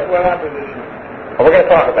 We're going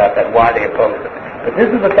to talk about that, why they opposed it. But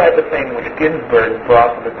this is the type of thing which Ginsburg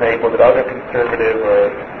brought to the table that other conservative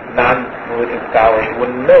or non-religious scholars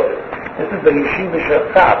wouldn't notice. This is the Yeshiva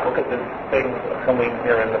Shachab. Look at this thing coming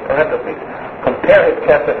here in the parentheses. Compare his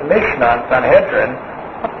Kesef Mishnah on Sanhedrin,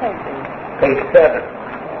 page 7.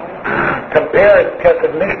 Compare his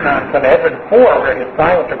Kesef Mishnah on Sanhedrin 4, where his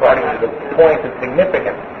silence regarding the point is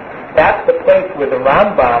significant. That's the place where the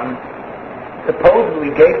Rambam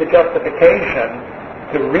supposedly gave the justification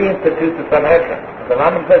to reinstitute the Sanhedrin. The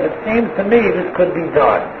Rambam says, it seems to me this could be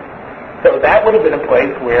done. So that would have been a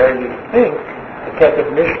place where you think the Kesef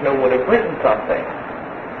Mishnah would have written something.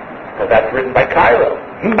 So that's written by Cairo.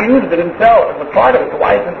 He used it himself as a part of it. So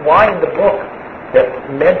why in the book that's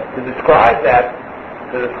meant to describe that,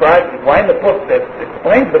 why in the book that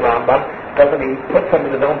explains the Rambam, doesn't he put some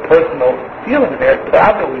of his own personal feelings there?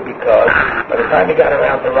 Probably because by the time he got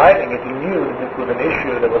around to writing it, he knew that this was an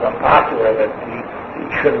issue that was unpopular, that he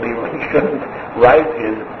shouldn't write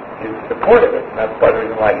his support of it. And that's part of the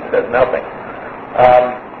reason why he says nothing.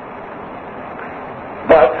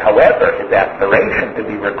 But, however, his aspiration to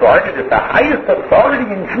be regarded as the highest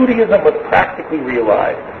authority in Judaism was practically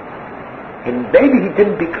realized. And maybe he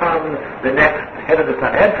didn't become the next head of the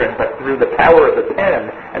Sanhedrin, but through the power of the pen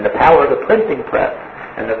and the power of the printing press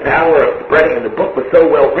and the power of spreading, and the book was so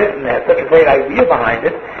well written, had such a great idea behind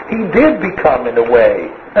it, he did become, in a way,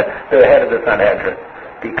 the head of the Sanhedrin.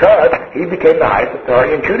 Because he became the highest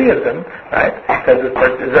authority in Judaism, right? Because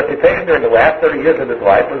his reputation during the last 30 years of his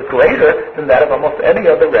life was greater than that of almost any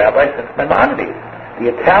other rabbi since Maimonides.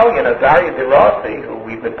 The Italian Azaria de Rossi, who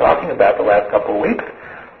we've been talking about the last couple of weeks,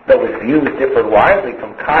 though his views differed widely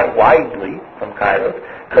from Kairos,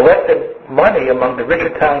 collected money among the rich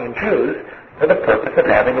Italian Jews for the purpose of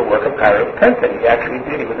having the work of Kairos printed. He actually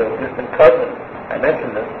did. He was a distant cousin. I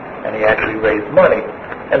mentioned this. And he actually raised money.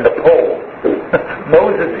 And the Pole,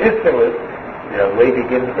 Moses Isserles, Lady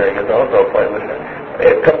Ginsburg is also a part of it.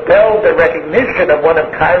 It compelled the recognition of one of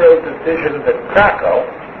Kairos' decisions at Krakow.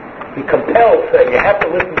 He compelled, saying, you have to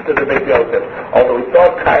listen to the Beit Yosef, although he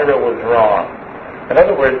thought Cairo was wrong. In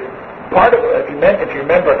other words, part of, if you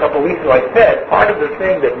remember a couple of weeks ago, I said, part of the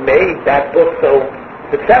thing that made that book so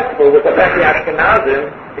successful was the fact the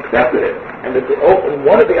Ashkenazim accepted it. And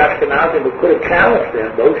one of the Ashkenazim who could have challenged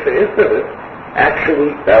him, Moshe Isserles,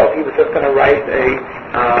 actually felt he was just going to write a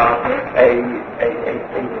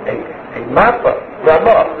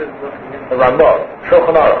Ramah,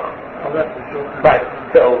 Shulchan Aruch. Right.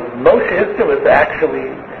 So Moshe Isserles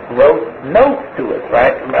actually wrote notes to it,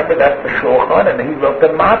 right? Remember, that's the Shulchan, and he wrote the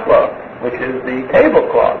Matla, which is the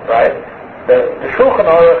tablecloth, right? The Shulchan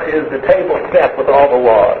Aruch is the table set with all the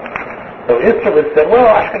laws. So Isserles said, well,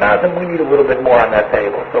 Ashkenazim, we need a little bit more on that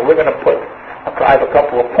table. So we're going to I have a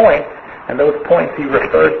couple of points, and those points he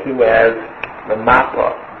refers to as the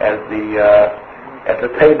Matla, as the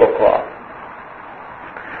tablecloth.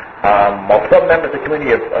 While some members of the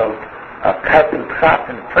community of Carpentras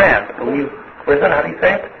in France believe, how do you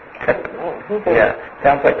say it? Yeah,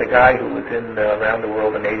 sounds like the guy who was in Around the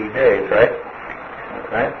World in 80 Days, right?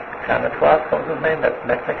 Right? Carpentras, what was his name? That's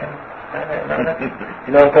Mexican.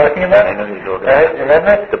 You know what I'm talking about? I know you're talking about. Right? You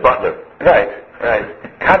remember? The butler. Right.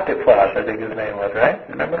 Carpentras, I think his name was, right?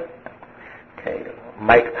 Remember? Okay.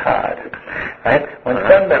 Mike Todd. Right? When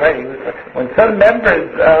some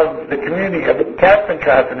members of the community of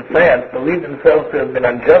Carpentras in France believe themselves to have been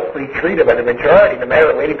unjustly treated by the majority in the matter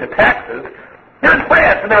relating to taxes, they're in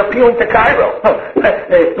France and they're appealing to Cairo.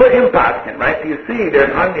 They put him past him, right? So you see, they're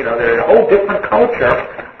in a whole different culture,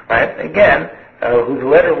 right? Again, whose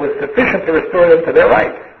letter was sufficient to restore them to their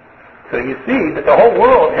rights. So you see that the whole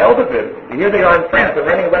world held of him. Here they are in France, they're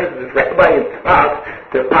running away from this rabbi in Pras,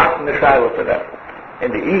 they're passing the Shiloh for them.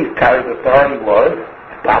 In the East, Cairo's authority was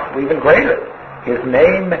possibly even greater. His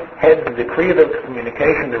name heads the decree of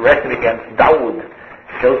communication directed against Dawood,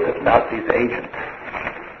 Joseph Nazi's agent.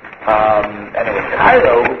 And it was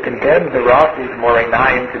Cairo who condemned the Rossi's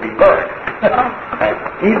Morainayim to be burnt.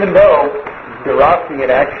 Even though the Rossi had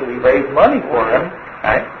actually raised money for him,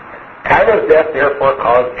 right? Cairo's death therefore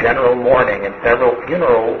caused general mourning, and several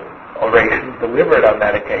funeral orations delivered on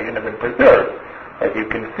that occasion have been preserved. As you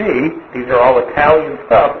can see, these are all Italian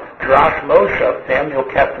stuff. Drash Moshe, Samuel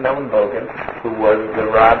Katzenellenbogen, who was the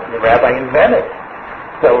rabbi in Venice.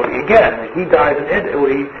 So again, he dies in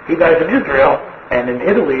Italy. He dies in Israel, and in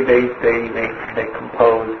Italy they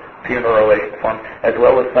compose funeral orations for him, as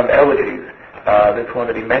well as some elegies. This one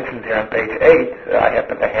that he mentions here on page 8, I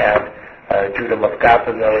happen to have Judah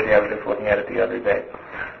Moscato's elegy. I was just looking at it the other day.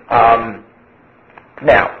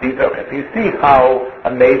 Now, so you see how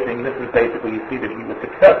amazing this is. Basically, you see that he was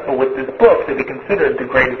successful with this book to be considered the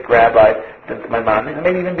greatest rabbi since Maimonides, and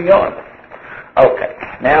maybe even beyond. Okay,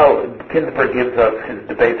 now Ginsburg gives us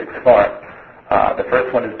the basic form. The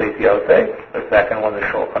first one is Beit Yosef, the second one is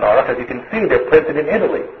Shulchan Aruch. As you can see, they're printed in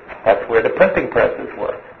Italy. That's where the printing presses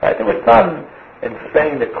were. Right? There were some in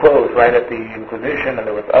Spain that closed right at the Inquisition, and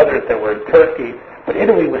there was others that were in Turkey, but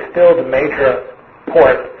Italy was still the major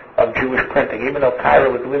port of Jewish printing. Even though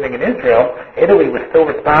Cairo was living in Israel, Italy was still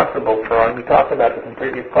responsible for, and we talked about this in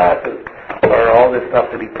previous classes, for all this stuff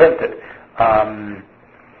to be printed.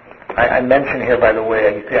 I mentioned here, by the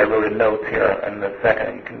way, you see I wrote a note here in the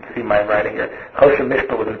second, you can see my writing here. Choshen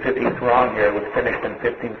Mishpah was in 15th wrong here, it was finished in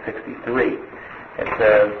 1563. It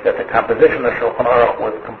says that the composition of Shulchan Aruch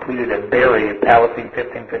was completed at Bari at Palestine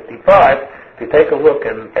 1555. If you take a look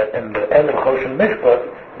in the end of Choshen Mishpah,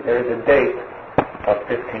 there is a date of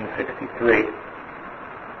 1563.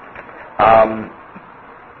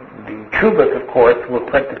 The Chubas, of course, were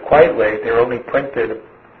printed quite late. They were only printed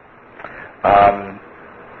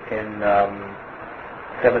in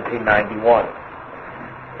 1791.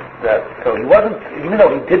 So he wasn't, even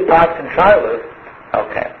though he did parts in Shiloh.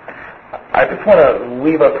 Okay. I just want to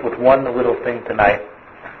leave us with one little thing tonight.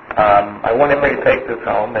 I want everybody to take this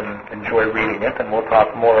home and enjoy reading it, and we'll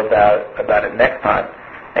talk more about it next time.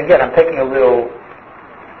 Again, I'm taking a little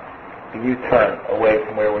U-turn away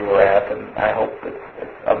from where we were at, and I hope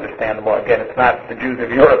it's understandable. Again, it's not the Jews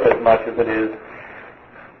of Europe as much as it is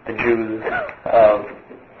the Jews of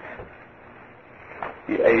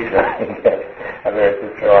Asia. Yes,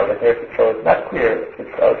 it's not clear.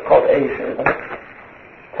 It's called Asia, isn't it?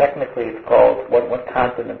 Technically, it's called, what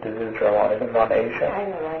continent is Israel on? Isn't it on Asia? I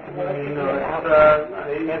don't know.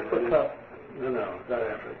 Africa. No, it's not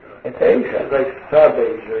Africa. It's Asia. It's like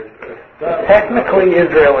sub-Asia. Technically,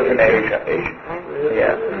 Israel is in Asia.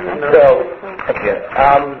 Yeah. So, okay.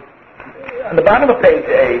 On the bottom of page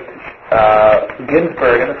 8,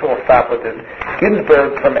 Ginsburg, and this will stop with this,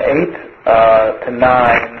 Ginsburg from 8 to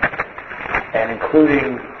 9, and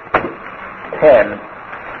including 10,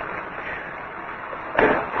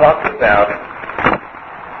 talks about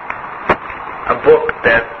a book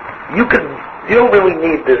that you don't really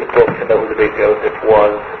need this book to know who the Beit Yosef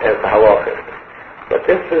was as a halachist. But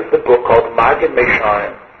this is the book called Magid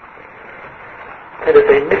Mesharim. It is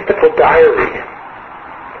a mystical diary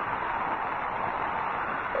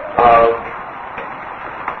of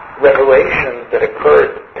revelations that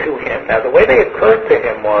occurred to him. Now, the way they occurred to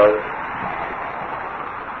him was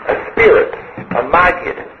a spirit, a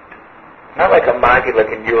Magid. Not like a Magid like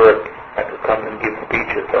in Europe, like who comes and gives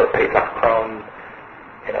speeches, or Pesach Kron,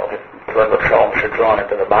 his Torah Shalom Shadron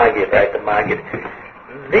into the Magid, right? The Magid.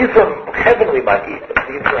 These are heavenly Magid.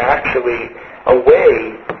 These are actually a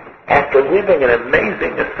way, after living an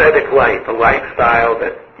amazing ascetic life, a lifestyle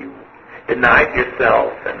that you denied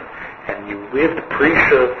yourself and you lived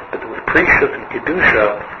precious, but with precious and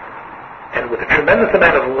Kedusha, and with a tremendous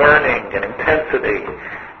amount of learning and intensity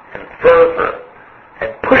and fervor,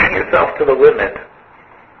 and pushing yourself to the limit,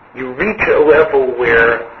 you reach a level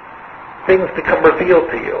where things become revealed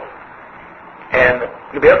to you. And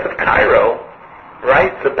Rabbi Yosef Cairo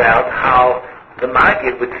writes about how the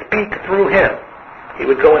Magid would speak through him. He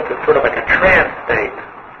would go into sort of like a trance state.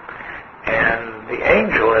 And the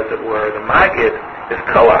angel, as it were, the Magid, his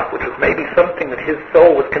koach, which was maybe something that his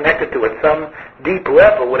soul was connected to at some deep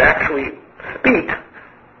level, would actually speak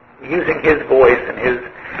using his voice and his...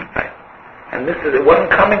 And it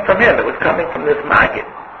wasn't coming from him, it was coming from this Magid.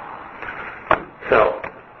 So,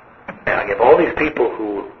 now you have all these people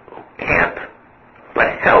who can't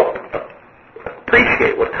but help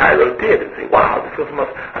appreciate what Cairo did and say, wow, this was the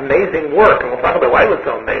most amazing work, and we'll talk about why it was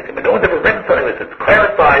so amazing, but no one's ever written something like this. It's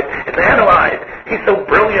clarified, it's analyzed, he's so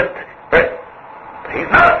brilliant, right?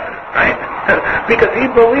 He's not, right? Because he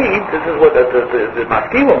believed, this is what the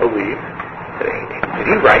Maskilim believed. Did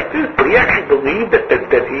he write this? Did he actually believe that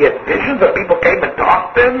he had visions, that people came and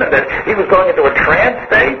talked to him, and that he was going into a trance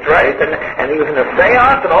state, right? And he was in a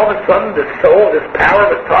seance, and all of a sudden this soul, this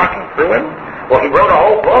power was talking through him? Well, he wrote a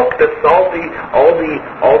whole book that solved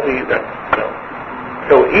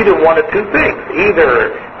so either one of two things.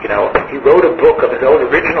 Either, he wrote a book of his own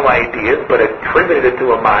original ideas, but attributed it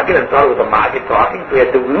to a Magid and thought it was a Magid talking, so he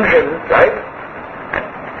had delusions, right?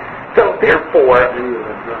 So therefore,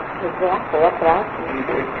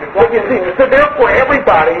 so therefore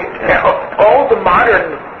everybody, all the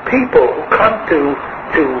modern people who come to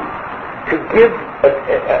give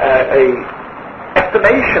a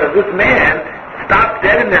estimation of this man, stop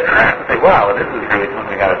dead in their tracks and say, wow, this is really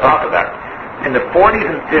something we got to talk about. In the 40s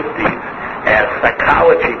and 50s, as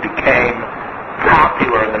psychology became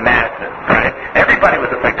popular in the masses, right? Everybody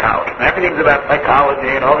was a psychologist. Everything's about psychology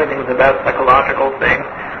and everything's about psychological things.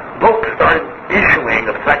 Books started issuing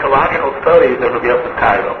of psychological studies of Rabbi Yosef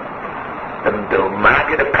Cairo. The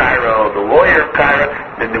Magid of Cairo, the lawyer of Cairo,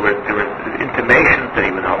 then there were intimations that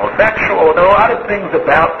he was homosexual. There were a lot of things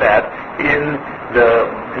about that in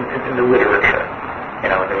the literature.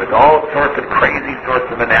 There was all sorts of crazy sorts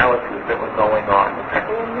of analysis that was going on.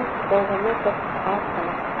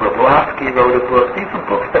 Blavsky wrote a book. These were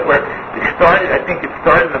books that I think it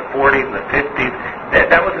started in the 40s and the 50s.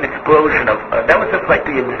 That was an explosion of, that was just like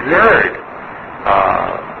the absurd,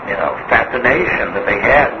 fascination that they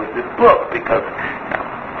had with this book, because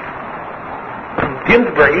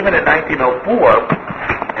Ginsburg, even in 1904,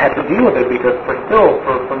 had to deal with it because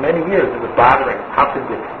for many years it was bothering. How could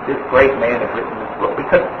this great man have written this book?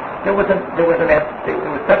 Because there was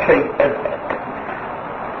such a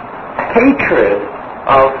hatred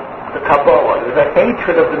of the Kabbalah. There was a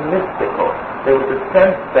hatred of the mystical. There was a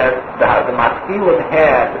sense that the Maskilim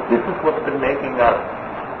had that this is what's been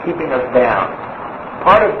keeping us down.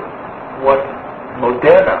 Part of what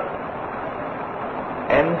Modena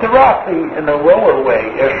And Darasi, in a lower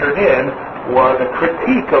way, ushered in, was a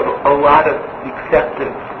critique of a lot of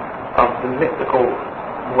acceptance of the mystical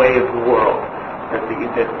way of the world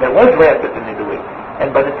that was rampant in Italy.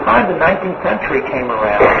 And by the time the 19th century came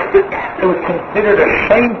around, it was considered a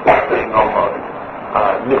shameful thing almost,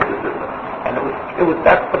 mysticism. And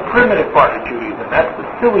that's the primitive part of Judaism. That's the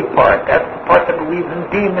silly part. That's the part that believes in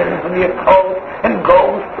demons and the occult and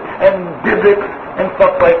ghosts and biblics and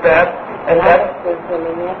stuff like that. And that's... There's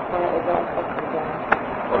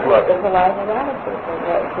a lot of eroticism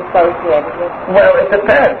that's associated with... Well, it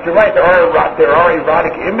depends. You're right. There are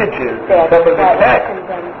erotic images in some of the text.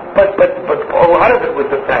 But a lot of it was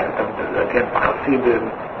the fact of, again, Chassidim,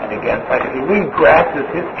 and again, if you read Grass's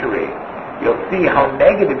history, you'll see how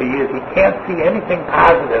negative he is. He can't see anything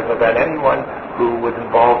positive about anyone who was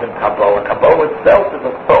involved in Kabbalah. Kabbalah itself is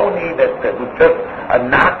a phony that was just a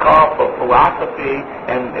knockoff of philosophy,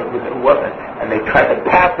 and it wasn't. And they tried to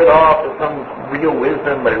pass it off as some real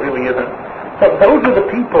wisdom, but it really isn't. So those are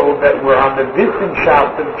the people that were on the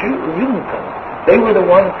Wissenschaft of Judaism. They were the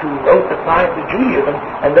ones who wrote the science of Judaism,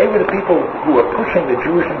 and they were the people who were pushing the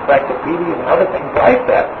Jewish encyclopedias and other things like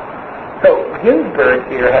that. So Ginsburg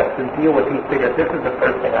here has to deal with, he figures, this is the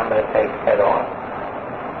first thing I'm going to take head on.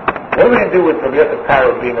 What are we going to do with Rabbi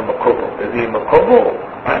Cairo being a Makubal? Is he a Makubal?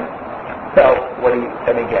 Right? So,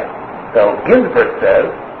 Ginsburg says,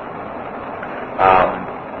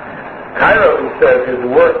 Cairo, he says, his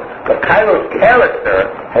work, but Cairo's character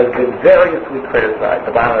has been variously criticized,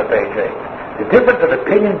 the bottom of page 8. The difference of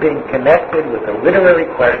opinion being connected with the literary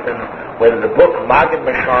question whether the book Magen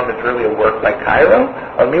Masham is really a work by Cairo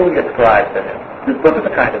or merely ascribed to him. This book is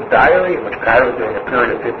a kind of diary in which Cairo, during a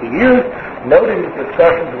period of 50 years, noted his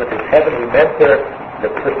discussions with his heavenly mentor,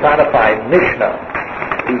 the personified Mishnah.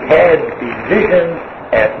 He had these visions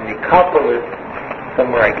at Nicopolis,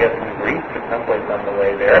 somewhere I guess in Greece or someplace on the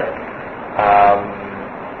way there.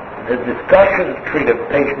 The discussions treated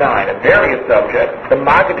page 9 of various subjects. The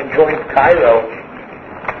Maggid enjoins Cairo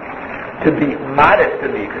to be modest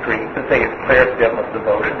in the extreme, to say his prayers to the utmost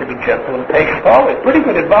devotion, to be gentle and patient. Always pretty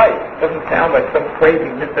good advice. Doesn't sound like some crazy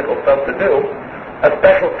mystical stuff to do. A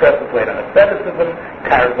special stress is laid on asceticism.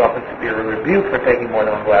 Cairo's often severely rebuked for taking more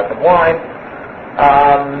than one glass of wine.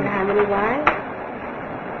 And how many wives?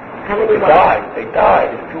 They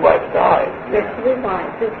died. His 2 wives died. There's 3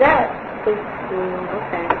 wives. Is that...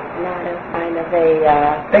 okay. Not a kind of a...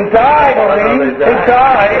 They died, They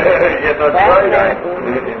died. Yeah, that's right.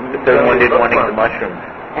 The third one didn't want to eat the mushrooms.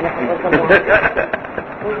 And if it was a lot,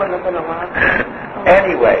 we wouldn't have been alive.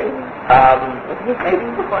 Anyway,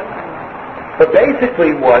 but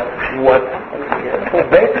basically what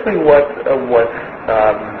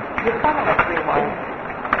You thought of 3 wives.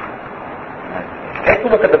 take a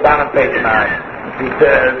look at the bottom page 9. He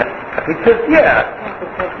says, yeah.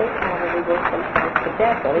 Because they probably worked themselves to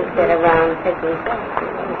death, or he said around taking drugs.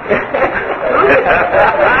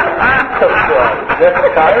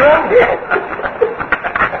 That's Cairo?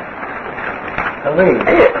 Please.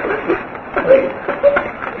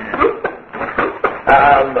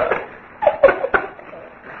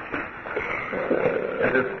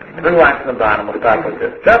 There's 3 lines from the bottom. We'll start with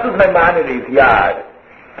this. Just as Maimonides' Yad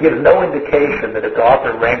gives no indication that its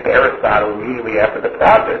author ranked Aristotle immediately after the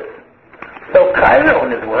prophets, so Cairo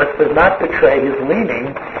in his work does not betray his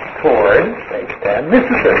leaning toward, page 10,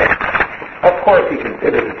 mysticism. Of course he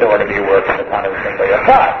considers it ought to be a work on the time of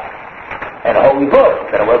God, and a holy book,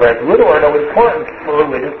 that however has little or no importance for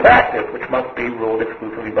religious practice, which must be ruled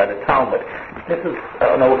exclusively by the Talmud. This is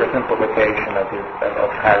an oversimplification of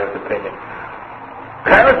Cairo's opinion.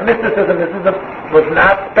 Cairo's mysticism was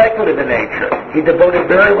not speculative in nature. He devoted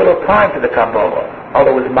very little time to the Kabbalah,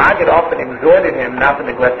 although his Maggid often exhorted him not to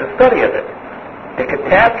neglect the study of it. The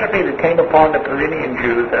catastrophe that came upon the Pyrenean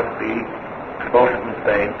Jews after the expulsion from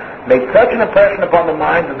Spain made such an impression upon the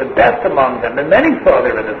minds of the best among them that many saw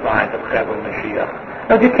there in the signs of Chevron Mashiach.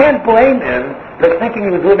 Now, you can't blame him for thinking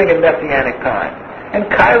he was living in Messianic times. And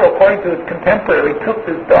Cairo, according to his contemporary, took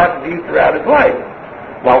this dark view throughout his life.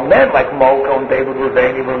 While men like Molko and David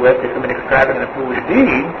Ravani were led to commit extravagant and foolish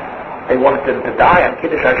deeds, they wanted them to die on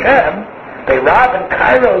Kiddush Hashem, Beirav and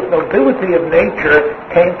Cairo's nobility of nature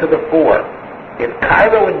came to the fore. If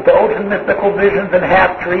Cairo indulged in mystical visions and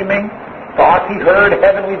half-dreaming, thought he heard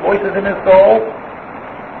heavenly voices in his soul,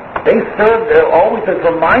 they served always as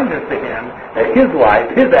reminders to him that his life,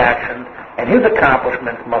 his actions, and his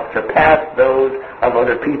accomplishments must surpass those of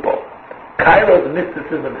other people. Cairo's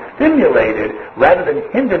mysticism stimulated rather than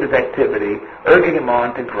hindered his activity, urging him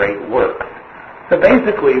on to great works. So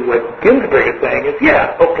basically what Ginsburg is saying is,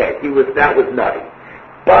 that was nutty.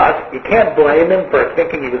 But you can't blame him for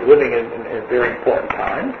thinking he was living in very important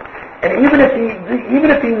times. And even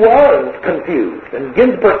if he was confused, and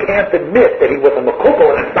Ginsburg can't admit that he was a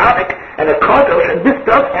Makubal and a Tzaddik and a Kadosh, and this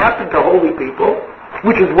does happen to holy people,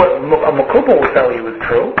 which is what a Makubal will tell you is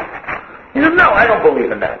true. He says, no, I don't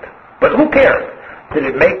believe in that. But who cares? Did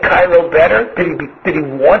it make Cairo better? Did he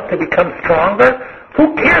want to become stronger?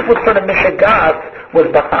 Who cares what sort of Mishagas was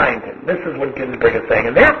behind him? This is what Ginsburg is saying,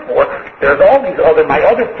 and therefore there's all these my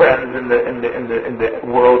other friends in the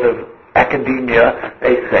world of academia.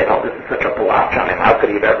 They say, "Oh, this is such a blotch on him. How could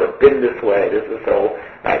he have ever been this way? This is so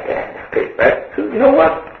right." So you know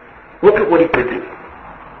what? Look at what he produced.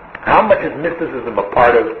 How much is mysticism a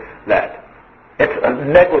part of that? It's a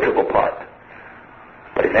negligible part.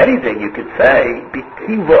 But if anything, you could say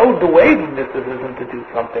he rode the wave of mysticism to do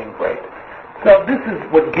something great. So this is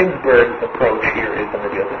what Ginsburg's approach here is in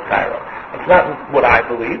Revealed Cairo. It's not what I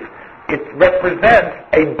believe. It represents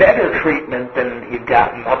a better treatment than he'd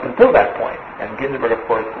gotten up until that point. And Ginsburg, of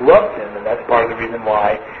course, loves him, and that's part of the reason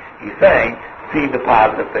why he's saying, see the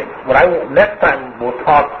positive things. Next time we'll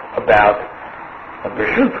talk about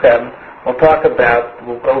Bershutchem,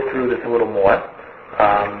 we'll go through this a little more,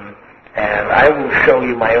 and I will show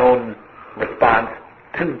you my own response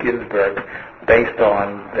to Ginsburg based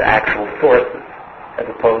on the actual sources, as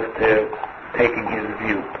opposed to taking his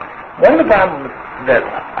view. One of the problems that,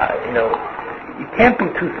 you can't be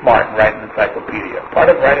too smart in writing an encyclopedia. Part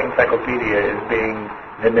of writing an encyclopedia is being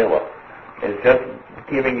vanilla. It's just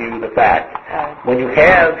giving you the facts. When you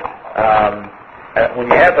have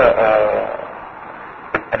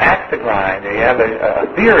an axe to grind, or you have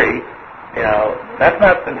a theory, that's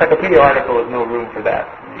not, encyclopedia article is no room for that.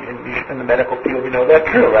 In the medical field, you know that's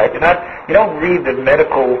true, right? You don't read the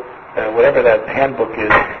medical, whatever that handbook is,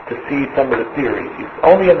 to see some of the theories.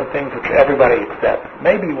 Only in the things which everybody accepts.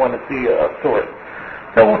 Maybe you want to see a source.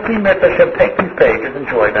 So we'll see Mitzvah Hashem, take these pages,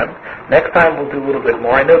 enjoy them. Next time we'll do a little bit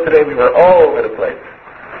more. I know today we were all over the place.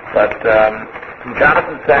 But from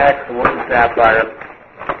Jonathan Sachs, William Sapphire,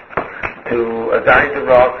 to Azari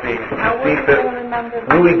Rossi,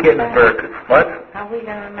 Louis Ginsburg. What? How are we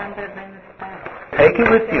going to remember them? Take it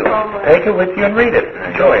with you. Take it with you and read it.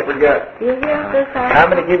 Enjoy it. Do you have this? I'm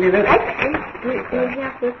going to give you this. Do you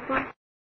have this one?